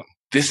freedom.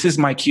 This is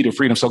my key to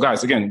freedom. So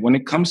guys, again, when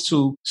it comes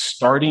to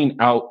starting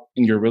out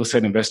in your real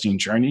estate investing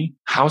journey,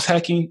 house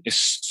hacking is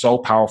so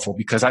powerful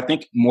because I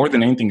think more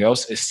than anything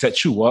else, it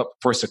sets you up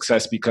for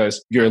success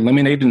because you're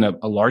eliminating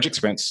a large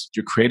expense.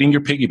 You're creating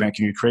your piggy bank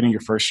and you're creating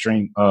your first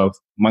stream of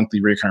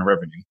monthly recurring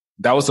revenue.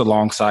 that was a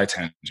long side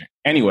tangent.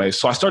 Anyway,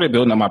 so I started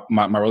building up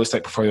my real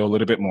estate portfolio a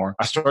little bit more.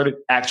 I started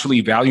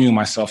actually valuing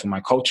myself in my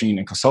coaching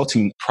and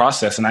consulting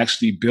process, and I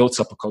actually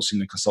built up a coaching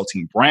and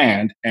consulting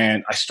brand.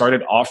 And I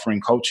started offering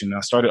coaching, and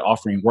I started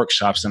offering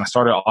workshops, and I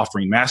started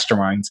offering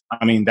masterminds.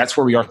 I mean, that's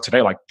where we are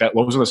today. Like that,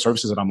 those are the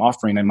services that I'm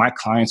offering, and my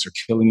clients are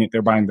killing it.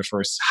 They're buying their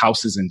first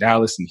houses in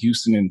Dallas and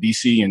Houston and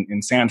DC and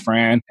in San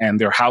Fran, and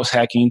they're house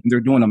hacking, and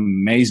they're doing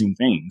amazing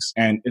things.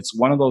 And it's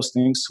one of those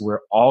things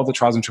where all the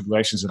trials and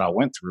tribulations that I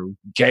went through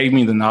gave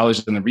me the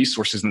knowledge and the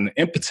resources and the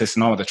impetus,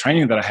 and all of the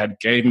training that I had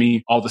gave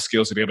me all the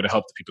skills to be able to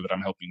help the people that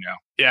I'm helping now.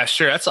 Yeah,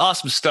 sure. That's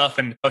awesome stuff.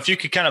 And if you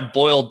could kind of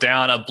boil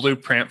down a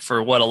blueprint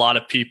for what a lot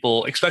of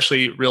people,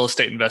 especially real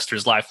estate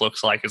investors' life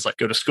looks like, is like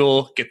go to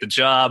school, get the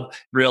job,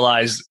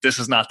 realize this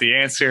is not the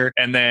answer,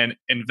 and then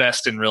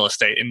invest in real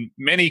estate. And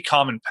many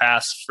common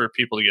paths for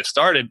people to get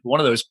started. One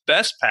of those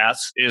best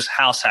paths is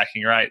house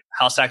hacking, right?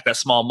 House hack that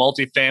small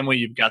multifamily.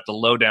 You've got the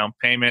low down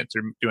payment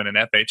through doing an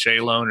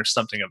FHA loan or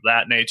something of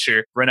that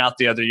nature. Rent out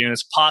the other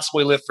units,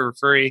 possibly live for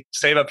free,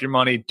 save up your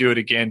money, do it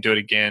again.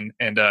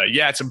 And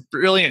yeah, it's a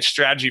brilliant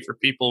strategy for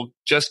people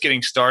just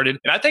getting started.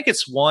 And I think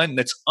it's one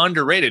that's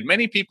underrated.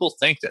 Many people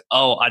think that,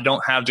 oh, I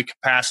don't have the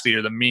capacity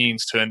or the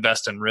means to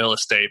invest in real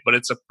estate, but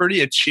it's a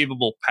pretty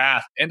achievable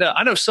path. And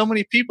I know so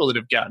many people that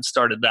have gotten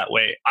started that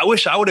way. I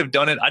wish I would have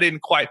done it. I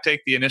didn't quite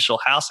take the initial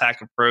house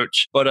hack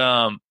approach, but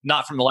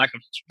not from the lack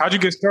of... How'd you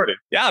get started?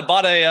 Yeah, I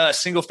bought a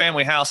single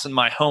family house in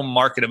my home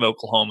market of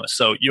Oklahoma.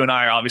 So you and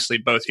I are obviously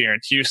both here in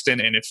Houston.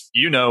 And if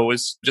you know,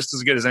 is just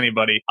as good as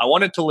anybody. I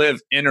wanted to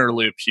live inner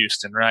loop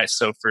Houston, right?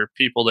 So for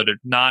people that are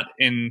not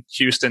in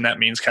Houston, that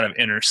means kind of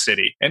inner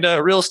city. And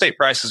real estate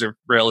prices are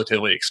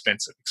relatively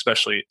expensive,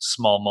 especially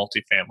small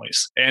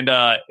multifamilies. And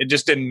it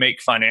just didn't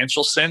make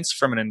financial sense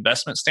from an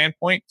investment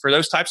standpoint for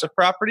those types of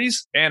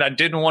properties. And I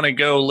didn't want to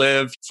go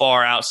live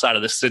far outside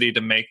of the city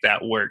to make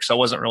that work. So I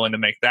wasn't willing to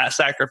make that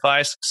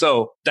sacrifice.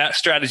 So that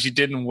strategy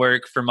didn't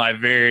work for my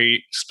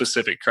very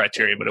specific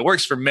criteria, but it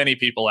works for many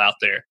people out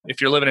there.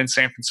 If you're living in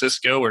San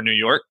Francisco or New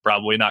York,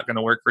 probably not going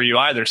to work for you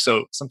either.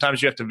 So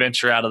sometimes you have to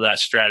venture out of that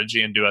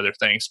strategy and do other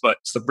things. But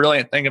it's the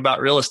brilliant thing about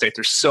real estate.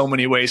 There's so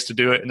many ways to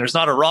do it, and there's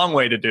not a wrong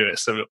way to do it.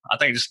 So I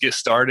think just get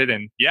started.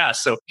 And yeah,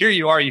 so here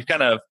you are. You've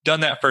kind of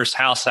done that first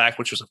house hack,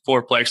 which was a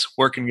fourplex,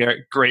 working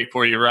great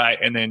for you, right?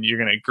 And then you're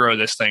going to grow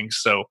this thing.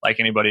 So like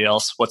anybody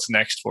else, what's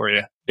next for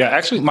you? Yeah,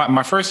 actually,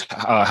 my first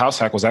house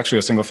hack was actually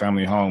a single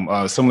family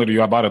home. Similar to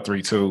you, I bought a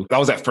 3-2. That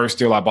was that first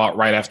deal I bought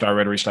right after I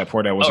read Rich Dad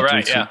Poor Dad was a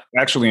 3-2, yeah.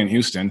 Actually in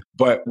Houston.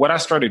 But what I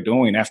started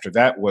doing after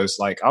that was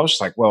like, I was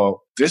just like,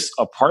 well, this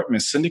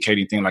apartment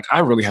syndicating thing, like I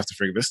really have to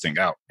figure this thing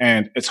out.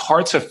 And it's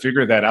hard to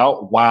figure that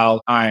out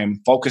while I'm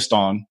focused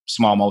on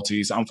small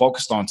multis, I'm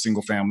focused on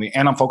single family,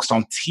 and I'm focused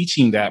on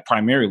teaching that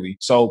primarily.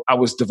 So I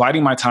was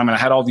dividing my time and I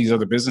had all these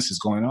other businesses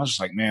going on. I was just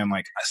like, man,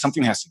 like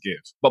something has to give.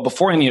 But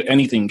before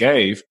anything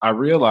gave, I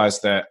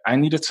realized that I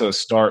needed to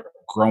start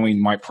growing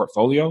my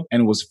portfolio,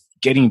 and it was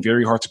getting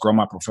very hard to grow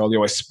my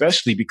portfolio,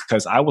 especially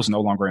because I was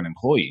no longer an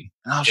employee.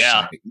 And I was just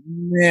like,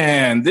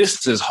 man,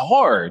 this is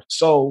hard.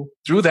 So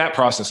through that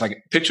process,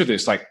 like picture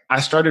this, like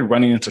I started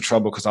running into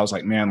trouble because I was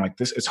like, man, like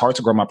this, it's hard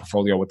to grow my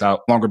portfolio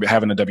without longer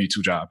having a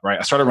W-2 job, right?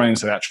 I started running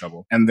into that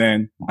trouble. And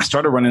then I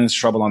started running into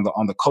trouble on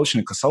the coaching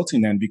and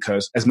consulting end,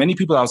 because as many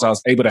people as I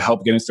was able to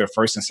help get into their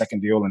first and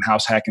second deal and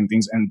house hack and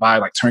things and buy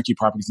like turnkey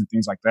properties and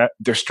things like that,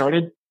 there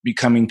started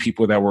becoming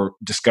people that were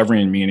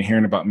discovering me and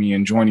hearing about me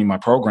and joining my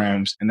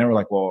programs. And they were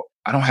like, well,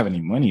 I don't have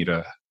any money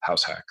to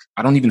house hack.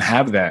 I don't even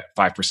have that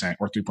 5%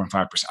 or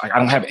 3.5%. I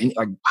don't have any,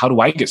 like, how do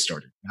I get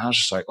started? And I was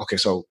just like, okay,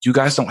 so you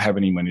guys don't have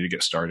any money to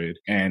get started,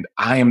 and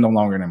I am no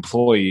longer an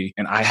employee,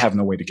 and I have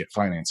no way to get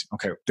financing.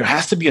 Okay, there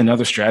has to be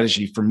another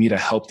strategy for me to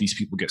help these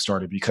people get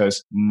started,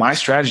 because my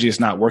strategy is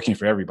not working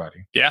for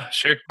everybody. Yeah,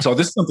 sure. So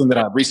this is something that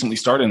I've recently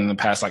started in the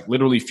past, like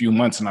literally few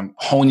months, and I'm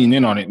honing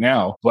in on it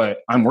now, but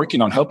I'm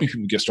working on helping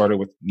people get started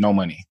with no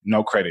money,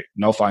 no credit,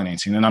 no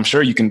financing. And I'm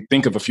sure you can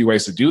think of a few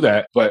ways to do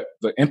that. But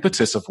the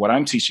impetus of what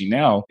I'm teaching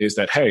now is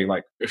that, hey,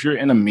 like if you're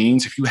in a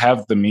means, if you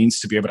have the means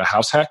to be able to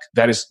house hack,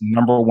 that is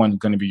number one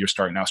going to be your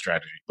start now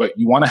strategy. But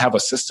you want to have a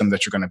system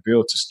that you're going to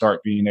build to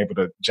start being able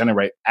to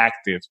generate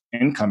active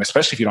income,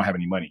 especially if you don't have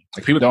any money.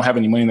 Like people don't have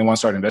any money and they want to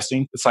start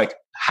investing. It's like,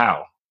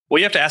 how? Well,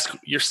 you have to ask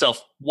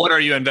yourself, what are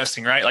you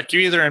investing, right? Like you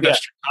either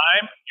invest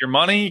your time, your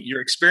money, your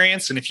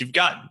experience. And if you've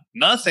got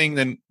nothing,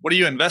 then what are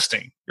you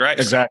investing, right?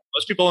 Exactly. So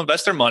most people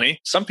invest their money.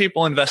 Some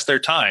people invest their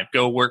time,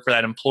 go work for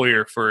that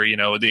employer for, you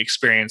know, the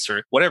experience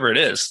or whatever it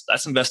is.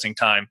 That's investing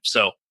time.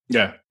 So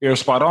yeah, you're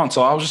spot on.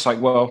 So I was just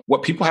like, well,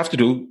 what people have to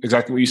do,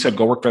 exactly what you said,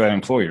 go work for that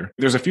employer.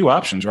 There's a few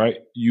options, right?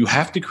 You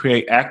have to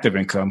create active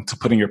income to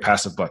put in your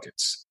passive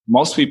buckets.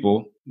 Most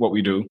people, what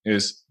we do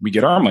is we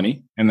get our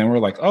money and then we're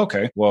like,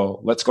 okay,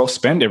 well, let's go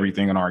spend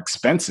everything on our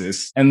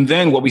expenses. And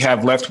then what we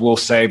have left, we'll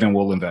save and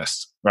we'll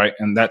invest, right?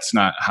 And that's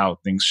not how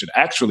things should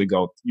actually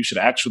go. You should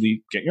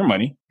actually get your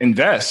money,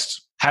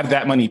 invest, have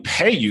that money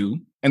pay you,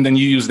 and then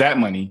you use that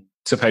money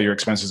to pay your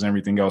expenses and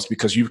everything else,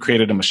 because you've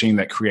created a machine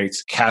that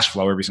creates cash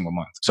flow every single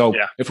month. So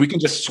if we can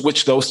just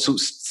switch those two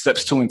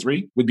steps 2 and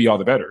 3 would be all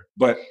the better.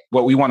 But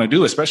what we want to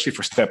do, especially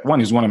for step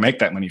 1, is we want to make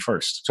that money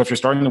first. So if you're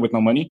starting with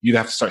no money, you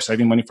have to start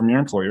saving money from your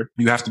employer.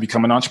 You have to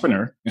become an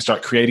entrepreneur and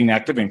start creating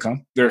active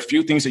income. There are a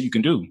few things that you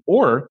can do,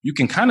 or you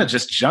can kind of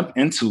just jump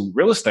into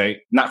real estate,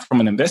 not from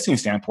an investing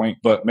standpoint,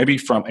 but maybe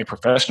from a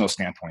professional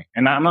standpoint.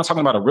 And I'm not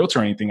talking about a realtor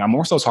or anything. I'm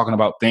more so talking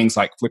about things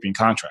like flipping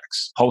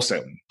contracts,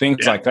 wholesaling,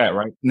 things like that,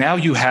 right? Now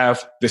you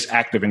have this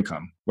active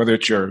income, whether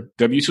it's your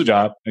W-2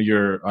 job, or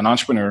you're an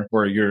entrepreneur,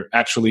 or you're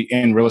actually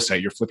in real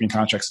estate, you're flipping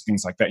contracts and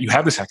things like that. You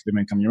have this active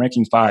income. You're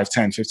making 5,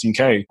 10,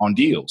 15K on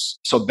deals.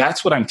 So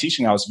that's what I'm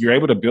teaching now is you're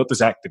able to build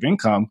this active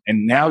income,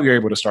 and now you're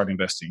able to start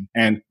investing.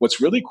 And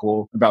what's really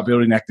cool about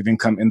building active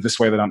income in this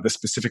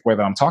specific way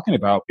that I'm talking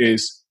about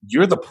is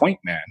you're the point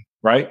man.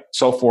 Right?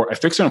 So for a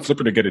fixer and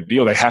flipper to get a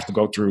deal, they have to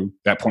go through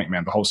that point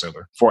man, the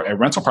wholesaler. For a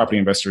rental property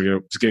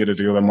investor to get a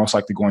deal, they're most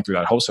likely going through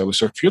that wholesaler.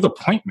 So if you're the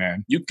point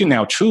man, you can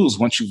now choose,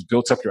 once you've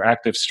built up your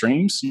active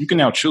streams, you can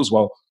now choose,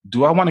 well,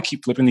 do I want to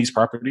keep flipping these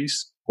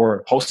properties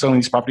or wholesaling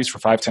these properties for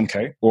 5,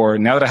 10K? Or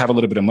now that I have a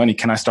little bit of money,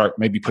 can I start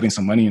maybe putting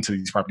some money into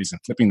these properties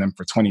and flipping them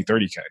for 20,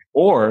 30K?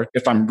 Or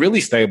if I'm really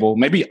stable,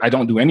 maybe I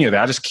don't do any of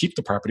that. I just keep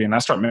the property and I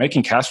start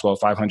making cash flow of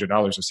 $500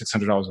 or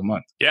 $600 a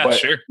month. Yeah, but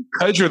sure.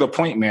 Because you're the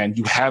point man,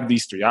 you have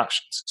these 3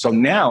 options. So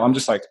now I'm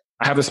just like,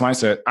 I have this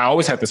mindset. I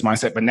always had this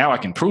mindset, but now I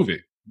can prove it.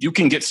 You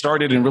can get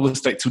started in real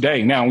estate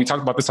today. Now, we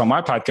talked about this on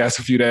my podcast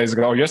a few days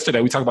ago, or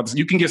yesterday. We talked about this.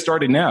 You can get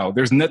started now.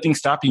 There's nothing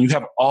stopping you. You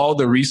have all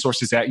the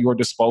resources at your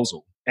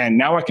disposal. And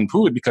now I can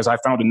prove it because I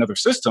found another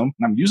system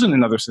and I'm using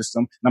another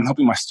system and I'm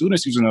helping my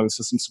students use another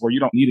system where you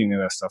don't need any of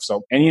that stuff.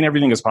 So any and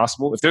everything is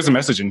possible. If there's a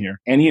message in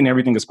here, any and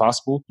everything is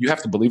possible. You have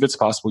to believe it's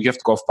possible. You have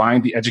to go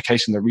find the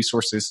education, the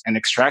resources, and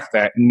extract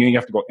that. And then you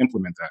have to go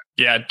implement that.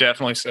 Yeah,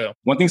 definitely so.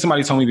 One thing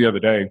somebody told me the other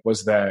day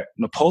was that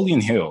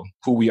Napoleon Hill,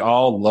 who we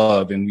all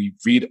love and we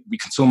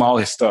consume all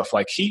his stuff,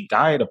 like he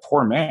died a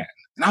poor man.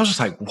 And I was just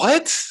like,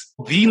 what?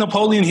 The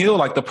Napoleon Hill,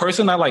 like the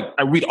person I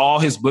read all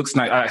his books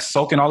and I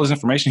soak in all his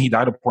information. He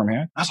died a poor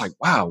man. I was like,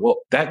 wow, well,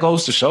 that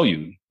goes to show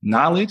you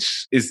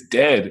knowledge is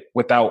dead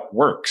without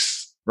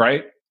works,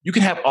 right? You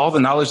can have all the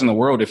knowledge in the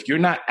world. If you're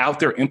not out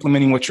there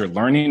implementing what you're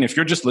learning, if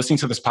you're just listening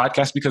to this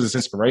podcast because it's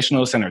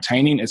inspirational, it's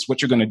entertaining, it's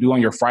what you're going to do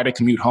on your Friday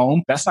commute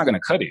home, that's not going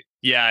to cut it.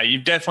 Yeah,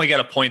 you've definitely got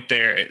a point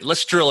there.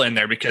 Let's drill in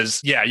there because,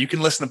 yeah, you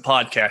can listen to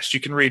podcasts, you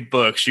can read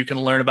books, you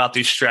can learn about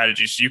these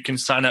strategies, you can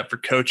sign up for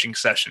coaching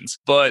sessions,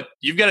 but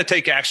you've got to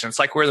take action. It's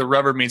like where the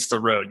rubber meets the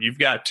road. You've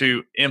got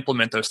to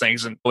implement those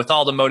things. And with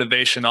all the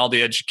motivation, all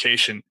the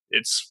education,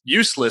 it's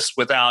useless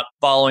without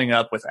following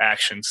up with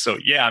action. So,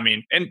 yeah, I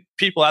mean, and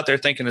people out there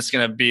thinking it's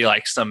going to be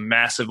like some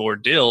massive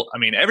ordeal. I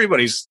mean,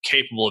 everybody's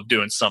capable of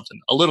doing something,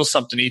 a little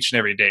something each and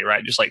every day,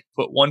 right? Just like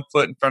put one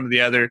foot in front of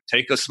the other,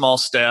 take a small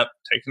step,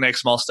 take the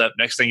next small step.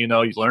 Next thing you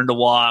know, you learn to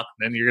walk,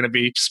 then you're going to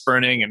be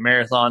sprinting and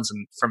marathons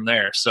and from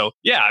there. So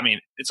yeah, I mean,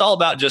 it's all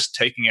about just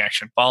taking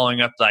action,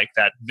 following up like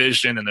that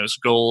vision and those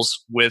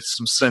goals with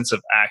some sense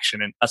of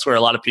action. And that's where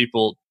a lot of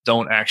people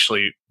don't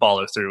actually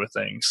follow through with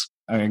things.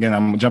 Again,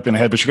 I'm jumping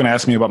ahead, but you're going to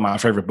ask me about my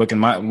favorite book.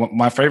 And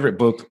my favorite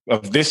book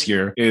of this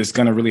year is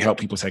going to really help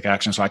people take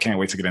action. So I can't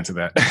wait to get into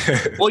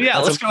that. Well, yeah,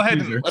 let's go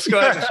ahead and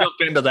jump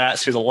into that.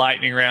 So the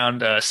lightning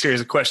round series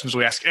of questions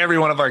we ask every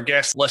one of our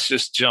guests. Let's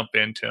just jump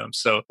into them.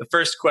 So the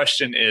first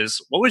question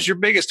is, what was your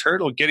biggest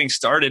hurdle getting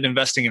started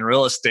investing in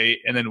real estate?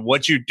 And then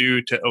what'd you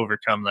do to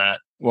overcome that?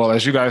 Well,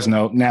 as you guys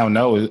know,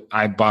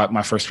 I bought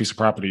my first piece of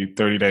property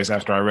 30 days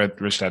after I read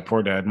Rich Dad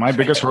Poor Dad. My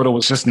biggest hurdle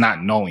was just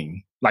not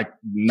knowing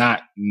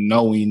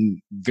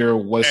there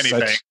was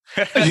anything.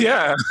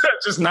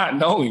 Just not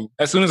knowing.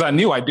 As soon as I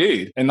knew, I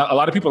did. And a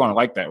lot of people aren't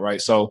like that, right?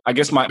 So I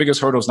guess my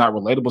biggest hurdle is not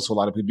relatable to a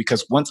lot of people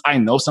because once I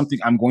know something,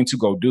 I'm going to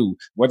go do.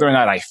 Whether or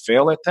not I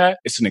fail at that,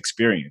 it's an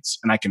experience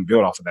and I can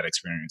build off of that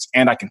experience.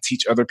 And I can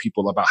teach other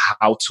people about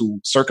how to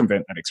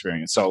circumvent that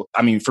experience. So,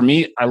 I mean, for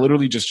me, I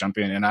literally just jump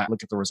in and I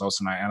look at the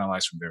results and I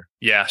analyze from there.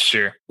 Yeah,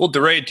 sure. Well,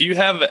 DeRay, do you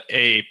have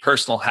a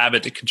personal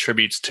habit that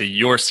contributes to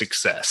your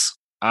success?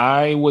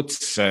 I would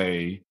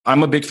say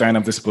I'm a big fan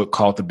of this book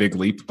called The Big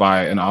Leap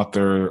by an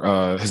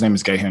author. His name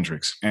is Gay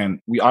Hendricks.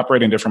 And we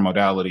operate in different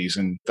modalities.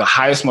 And the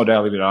highest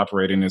modality to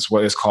operate in is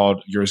what is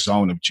called your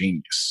zone of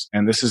genius.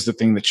 And this is the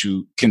thing that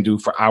you can do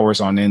for hours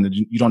on end that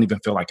you don't even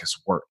feel like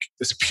it's work.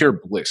 It's pure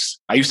bliss.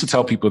 I used to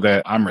tell people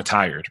that I'm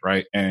retired,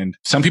 right? And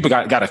some people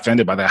got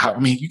offended by that. I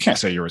mean, you can't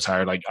say you're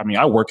retired. Like, I mean,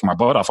 I work my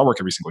butt off. I work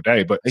every single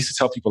day. But I used to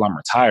tell people I'm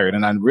retired.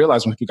 And I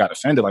realized when people got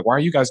offended, like, why are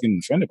you guys getting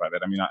offended by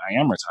that? I mean, I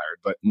am retired.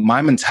 But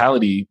my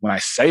mentality when I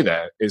say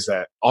that is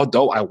that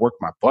although I work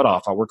my butt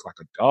off, I work like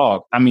a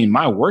dog. I mean,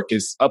 my work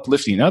is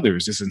uplifting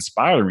others. It's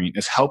inspiring.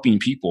 It's helping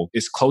people.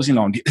 It's closing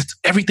on.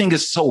 Everything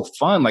is so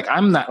fun. Like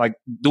I'm not like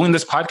doing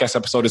this podcast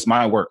episode is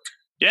my work.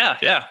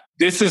 Yeah.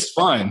 This is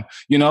fun,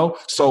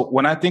 So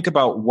when I think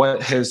about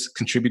what has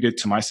contributed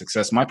to my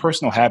success, my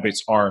personal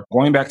habits are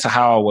going back to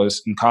how I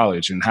was in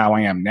college and how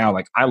I am now.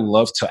 Like I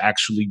love to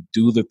actually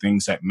do the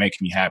things that make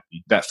me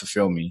happy, that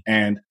fulfill me.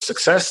 And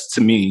success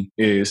to me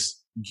is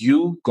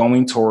you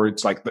going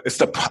towards like, it's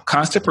the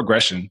constant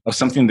progression of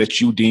something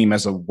that you deem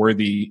as a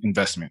worthy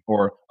investment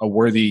or a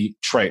worthy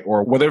trait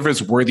or whatever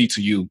is worthy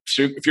to you.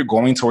 So if you're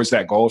going towards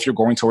that goal, if you're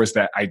going towards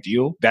that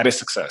ideal, that is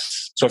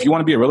success. So if you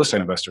want to be a real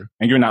estate investor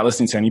and you're not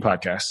listening to any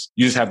podcasts,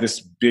 you just have this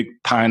big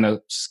pie in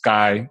the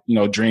sky,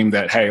 dream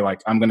that, hey,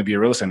 like I'm going to be a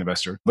real estate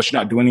investor, but you're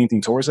not doing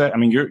anything towards that. I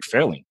mean, you're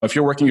failing. If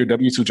you're working your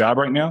W-2 job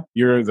right now,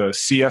 you're the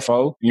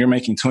CFO and you're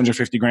making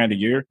 $250,000 a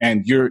year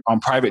and you're on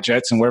private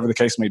jets and whatever the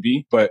case may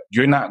be, but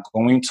you're not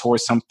going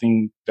towards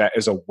something that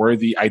is a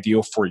worthy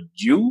ideal for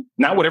you,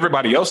 not what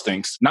everybody else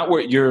thinks, not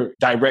what your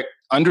direct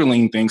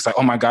underling thinks like,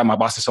 oh my God, my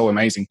boss is so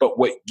amazing, but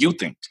what you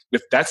think.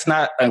 If that's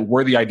not a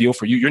worthy ideal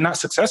for you, you're not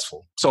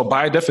successful. So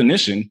by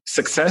definition,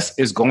 success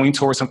is going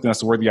towards something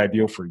that's a worthy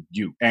ideal for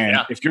you. And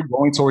if you're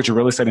going towards your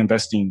real estate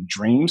investing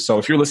dreams, so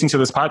if you're listening to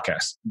this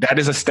podcast, that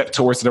is a step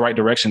towards the right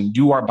direction.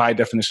 You are by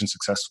definition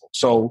successful.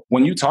 So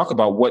when you talk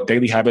about what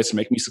daily habits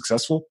make me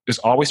successful, it's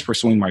always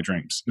pursuing my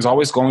dreams. It's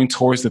always going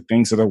towards the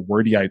things that are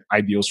worthy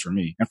ideals for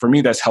me. And for me,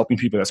 that's helping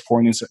people, that's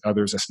pouring into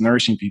others, that's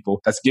nourishing people,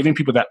 that's giving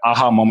people that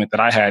aha moment that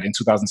I had in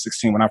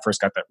 2016 when I first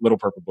got that Little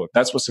Purple book.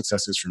 That's what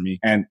success is for me.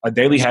 And a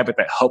daily habit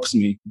that helps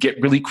me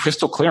get really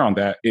crystal clear on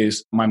that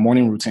is my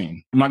morning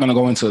routine. I'm not going to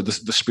go into the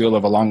spiel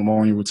of a long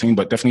morning routine,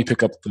 but definitely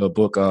pick up the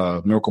book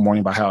Miracle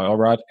Morning by Hal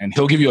Elrod, and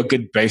he'll give you a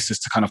good basis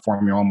to kind of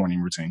form your own morning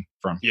routine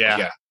from.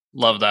 Yeah.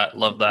 Love that.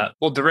 Love that.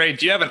 Well, DeRay,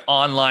 do you have an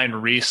online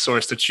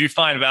resource that you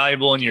find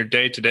valuable in your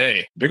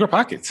day-to-day? Bigger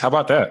Pockets. How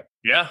about that?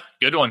 Yeah,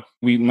 good one.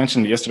 We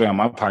mentioned yesterday on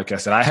my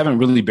podcast that I haven't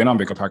really been on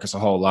Bigger Pockets a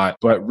whole lot,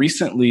 but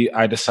recently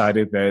I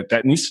decided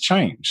that needs to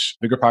change.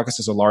 Bigger Pockets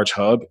is a large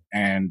hub,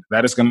 and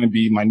that is going to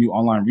be my new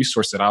online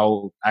resource that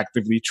I'll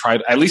actively try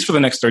at least for the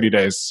next 30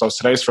 days. So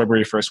today's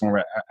February 1st when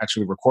we're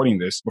actually recording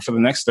this, but for the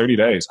next 30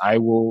 days, I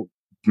will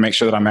make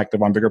sure that I'm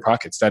active on Bigger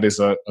Pockets. That is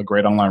a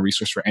great online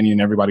resource for any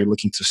and everybody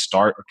looking to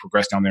start or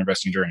progress down their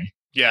investing journey.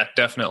 Yeah,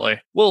 definitely.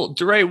 Well,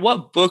 DeRay,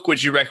 what book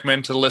would you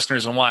recommend to the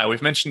listeners and why?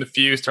 We've mentioned a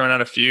few, thrown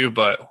out a few,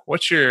 but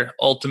what's your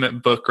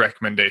ultimate book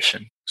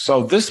recommendation?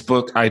 So this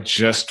book I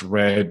just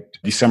read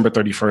December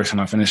 31st and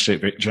I finished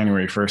it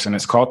January 1st, and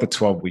it's called The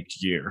 12-Week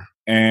Year.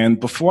 And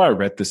before I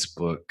read this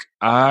book,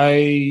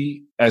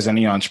 I, as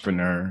any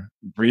entrepreneur,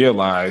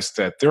 realized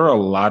that there are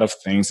a lot of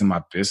things in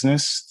my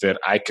business that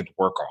I could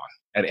work on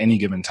at any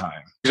given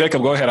time.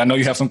 Jacob, go ahead. I know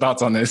you have some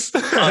thoughts on this. Oh,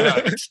 no,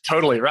 it's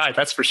totally right.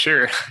 That's for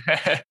sure.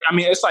 I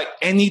mean, it's like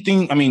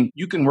anything. I mean,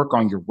 you can work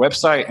on your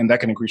website and that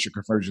can increase your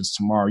conversions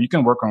tomorrow. You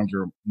can work on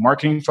your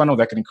marketing funnel.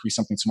 That can increase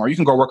something tomorrow. You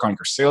can go work on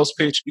your sales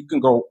pitch. You can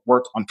go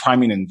work on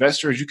priming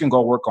investors. You can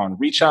go work on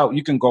reach out.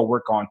 You can go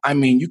work on,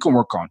 you can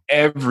work on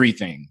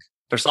everything.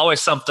 There's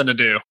always something to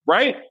do.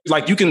 Right?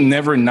 Like you can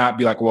never not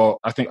be like, well,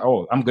 I think,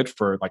 I'm good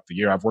for like the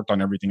year. I've worked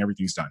on everything.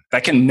 Everything's done.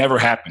 That can never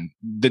happen.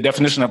 The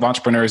definition of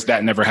entrepreneur is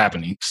that never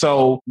happening.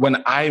 So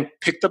when I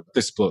picked up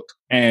this book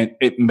and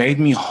it made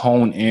me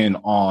hone in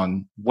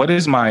on what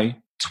is my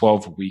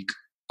 12-week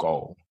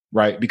goal,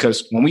 right?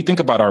 Because when we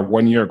think about our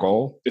 1-year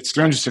goal, it's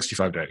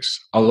 365 days.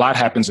 A lot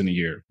happens in a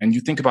year. And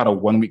you think about a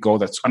 1-week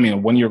goal a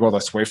 1-year goal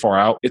that's way far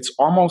out. It's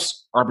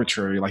almost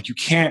arbitrary. Like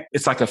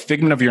it's like a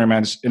figment of your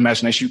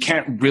imagination. You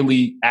can't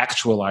really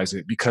actualize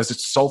it because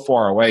it's so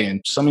far away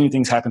and so many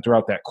things happen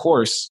throughout that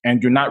course.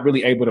 And you're not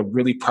really able to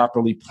really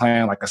properly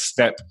plan like a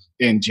step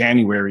in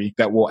January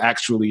that will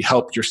actually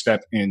help your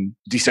step in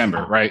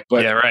December, right?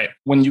 But yeah, right.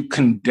 When you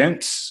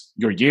condense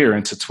your year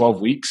into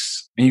 12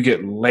 weeks and you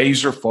get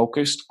laser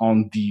focused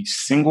on the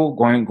single,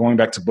 going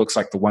back to books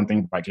like The One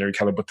Thing by Gary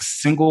Keller, but the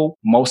single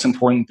most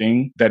important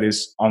thing that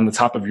is on the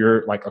top of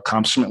your like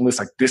accomplishment list,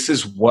 like this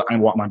is what I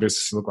want my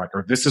business to look like,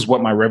 or this is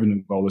what my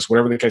revenue goal is,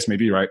 whatever the case may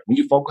be, right? When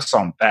you focus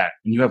on that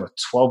and you have a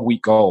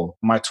 12-week goal,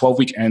 my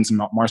 12-week ends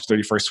March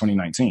 31st,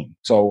 2019.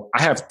 So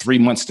I have 3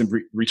 months to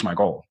reach my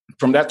goal.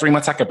 From that 3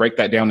 months, I could break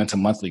that down into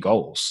monthly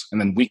goals and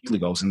then weekly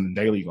goals and then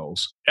daily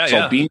goals.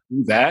 Being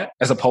through that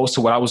as opposed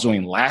to what I was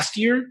doing last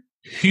year,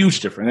 huge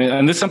difference.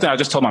 And this is something I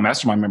just told my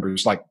mastermind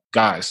members, like,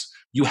 guys,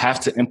 you have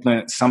to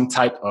implement some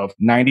type of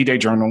 90-day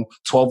journal,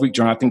 12-week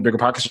journal. I think Bigger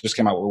Pockets just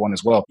came out with one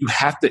as well. You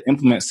have to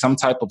implement some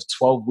type of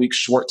 12-week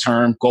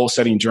short-term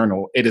goal-setting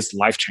journal. It is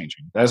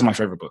life-changing. That is my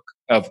favorite book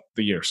of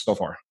the year so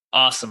far.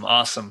 Awesome.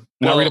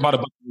 And I read about a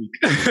book a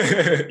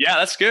week. Yeah,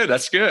 that's good.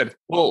 That's good.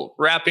 Well,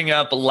 wrapping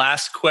up,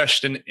 last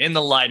question in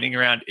the lightning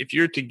round. If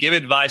you're to give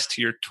advice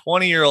to your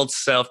 20-year-old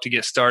self to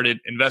get started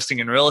investing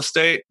in real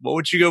estate, what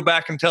would you go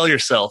back and tell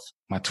yourself?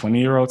 My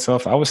 20-year-old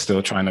self, I was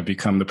still trying to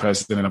become the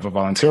president of a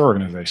volunteer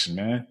organization,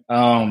 man.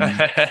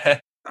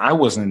 I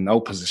was in no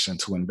position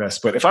to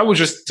invest. But if I was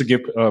just to give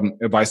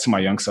advice to my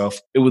young self,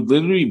 it would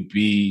literally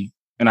be,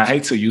 and I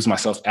hate to use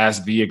myself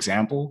as the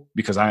example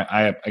because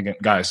I again,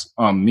 guys,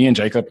 me and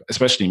Jacob,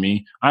 especially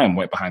me, I am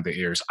wet behind the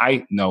ears.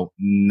 I know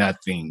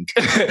nothing.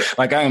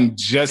 Like I am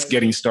just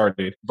getting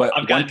started. But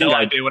I've got no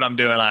idea what I'm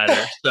doing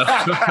either. So.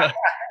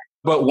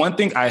 But one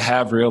thing I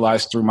have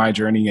realized through my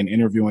journey in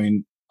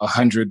interviewing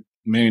 100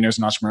 millionaires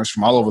and entrepreneurs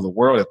from all over the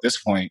world at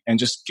this point, and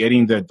just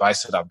getting the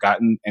advice that I've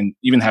gotten and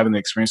even having the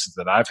experiences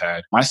that I've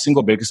had. My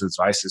single biggest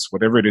advice is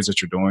whatever it is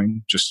that you're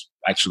doing, just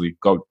actually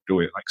go do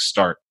it. Like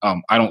start.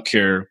 I don't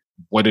care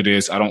what it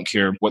is. I don't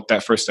care what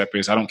that first step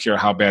is. I don't care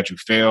how bad you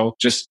fail.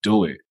 Just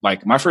do it.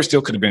 Like my first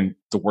deal could have been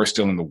the worst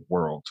deal in the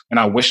world. And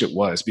I wish it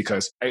was,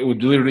 because it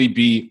would literally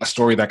be a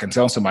story that I can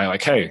tell somebody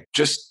like, hey,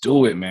 just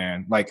do it,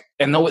 man. Like,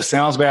 I know it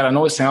sounds bad. I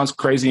know it sounds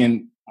crazy.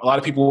 And a lot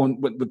of people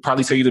would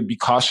probably tell you to be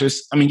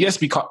cautious. I mean, yes,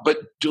 but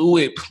do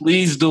it.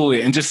 Please do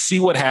it and just see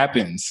what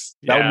happens.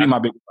 That would be my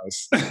big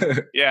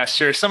advice. Yeah,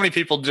 sure. So many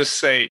people just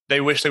say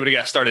they wish they would have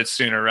got started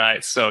sooner,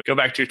 right? So go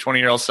back to your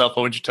 20-year-old self.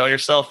 What would you tell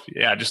yourself?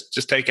 Yeah,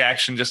 just take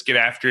action. Just get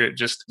after it.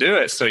 Just do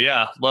it. So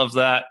yeah, love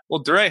that.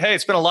 Well, DeRay, hey,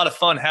 it's been a lot of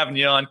fun having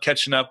you on,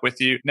 catching up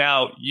with you.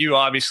 Now, you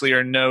obviously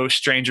are no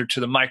stranger to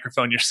the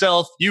microphone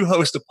yourself. You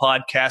host a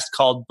podcast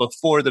called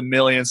Before the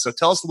Millions. So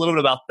tell us a little bit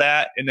about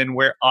that, and then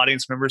where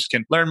audience members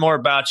can learn more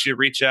about you,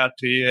 reach out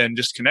to you, and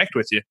just connect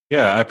with you.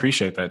 Yeah, I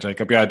appreciate that,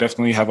 Jacob. Yeah, I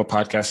definitely have a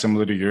podcast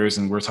similar to yours,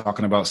 and we're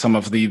talking about some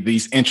of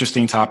these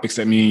interesting topics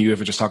that me and you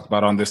have just talked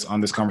about on this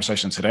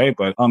conversation today.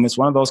 But it's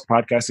one of those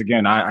podcasts.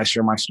 Again, I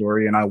share my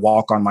story and I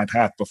walk on my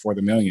path before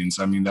the millions.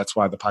 I mean, that's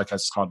why the podcast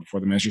is called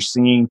Before the Millions. You're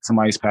seeing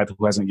somebody's path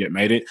who hasn't yet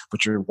made it,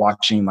 but you're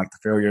watching like the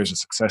failures and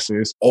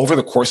successes over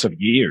the course of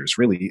years,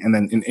 really. And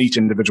then in each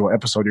individual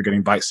episode, you're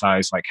getting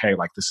bite-sized, like, hey,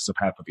 like this is a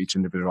path of each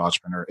individual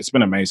entrepreneur. It's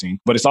been amazing,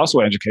 but it's also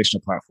an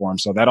educational platform.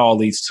 So that all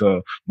leads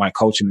to my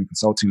coaching and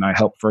consulting. I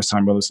help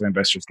first-time real estate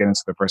investors get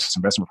into their first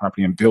investment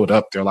property and build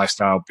up their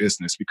lifestyle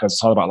business, because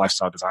it's all about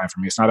lifestyle design for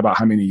me. It's not about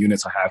how many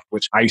units I have,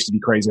 which I used to be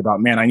crazy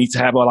about. Man, I need to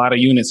have a lot of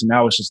units. And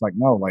now it's just like,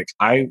 no, like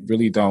I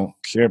really don't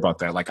care about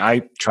that. Like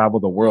I travel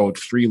the world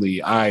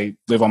freely. I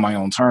live on my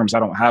own terms. I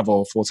don't have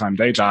a full-time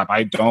day job.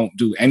 I don't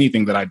do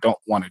anything that I don't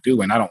want to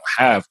do. And I don't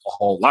have a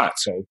whole lot.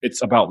 So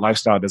it's about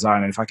lifestyle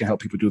design. And if I can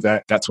help people do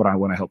that, that's what I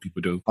want to help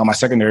people do. My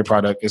secondary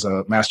product is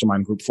a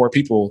mastermind group for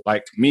people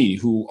like me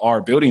who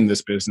are building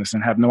this business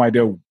and have no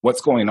idea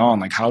what's going on.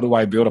 Like, how do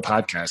I build a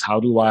podcast? How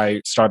do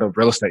I start a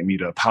real estate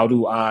meetup? How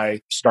do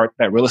I start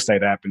that real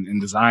estate app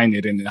and design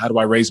it? And how do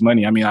I raise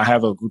money? I mean, I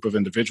have a group of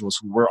individuals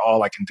who we're all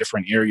like in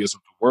different areas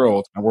of the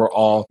world, and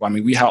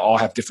we all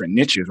have different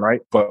niches,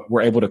 right? But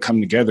we're able to come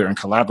together and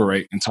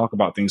collaborate and talk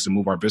about things to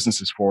move our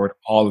businesses forward,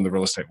 all in the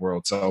real estate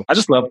world. So I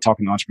just love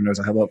talking to entrepreneurs.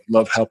 I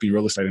love helping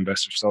real estate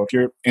investors. So if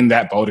you're in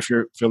that boat, if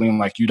you're feeling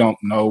like you don't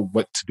know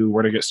what to do,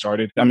 where to get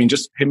started, I mean,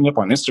 just hit me up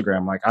on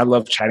Instagram. Like I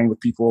love chatting with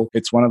people.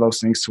 It's one of those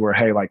things to where,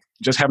 hey, like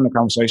just having a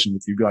conversation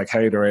with you, be like,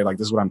 hey, DeRay, like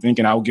this is what I'm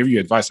thinking. I'll give you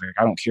advice. Like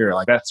I don't care.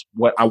 Like that's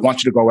what I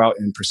want you to go out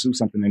and pursue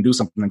something and do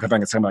something and come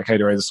back and tell me like, hey,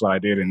 DeRay, this is what I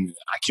did and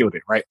I killed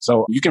it, right?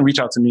 So you can reach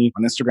out to me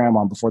on Instagram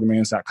on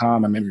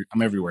beforethemillions.com. I'm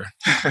everywhere.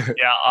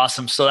 Yeah,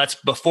 awesome. So that's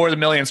Before the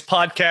Millions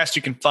podcast.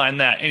 You can find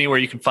that anywhere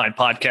you can find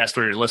podcasts,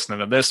 where you're listening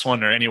to this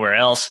one or anywhere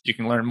else. You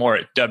can learn more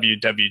at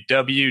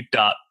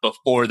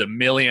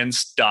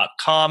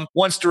www.beforethemillions.com.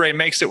 Once DeRay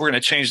makes it, we're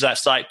going to change that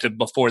site to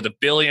Before the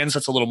Billions.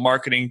 That's a little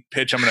marketing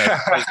pitch I'm going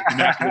to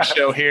connect to the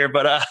show here.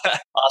 But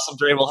awesome,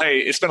 DeRay. Well, hey,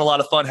 it's been a lot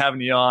of fun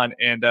having you on,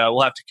 and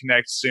we'll have to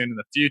connect soon in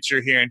the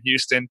future here in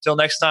Houston. Till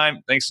next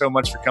time, thanks so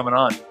much for coming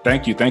on.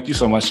 Thank you. Thank you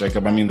so much,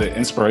 Jacob. I mean, the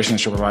inspiration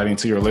that you're providing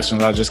to your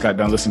listeners, I just got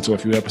done listening to a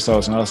few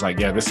episodes and I was like,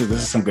 yeah, this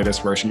is some good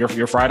inspiration.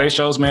 Your Friday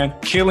shows, man,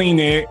 killing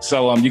it.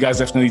 So you guys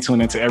definitely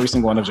tune into every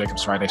single one of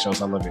Jacob's Friday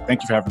shows. I love it.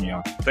 Thank you for having me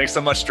on. Thanks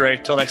so much, DeRay.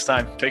 Till next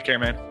time. Take care,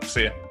 man.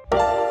 See ya.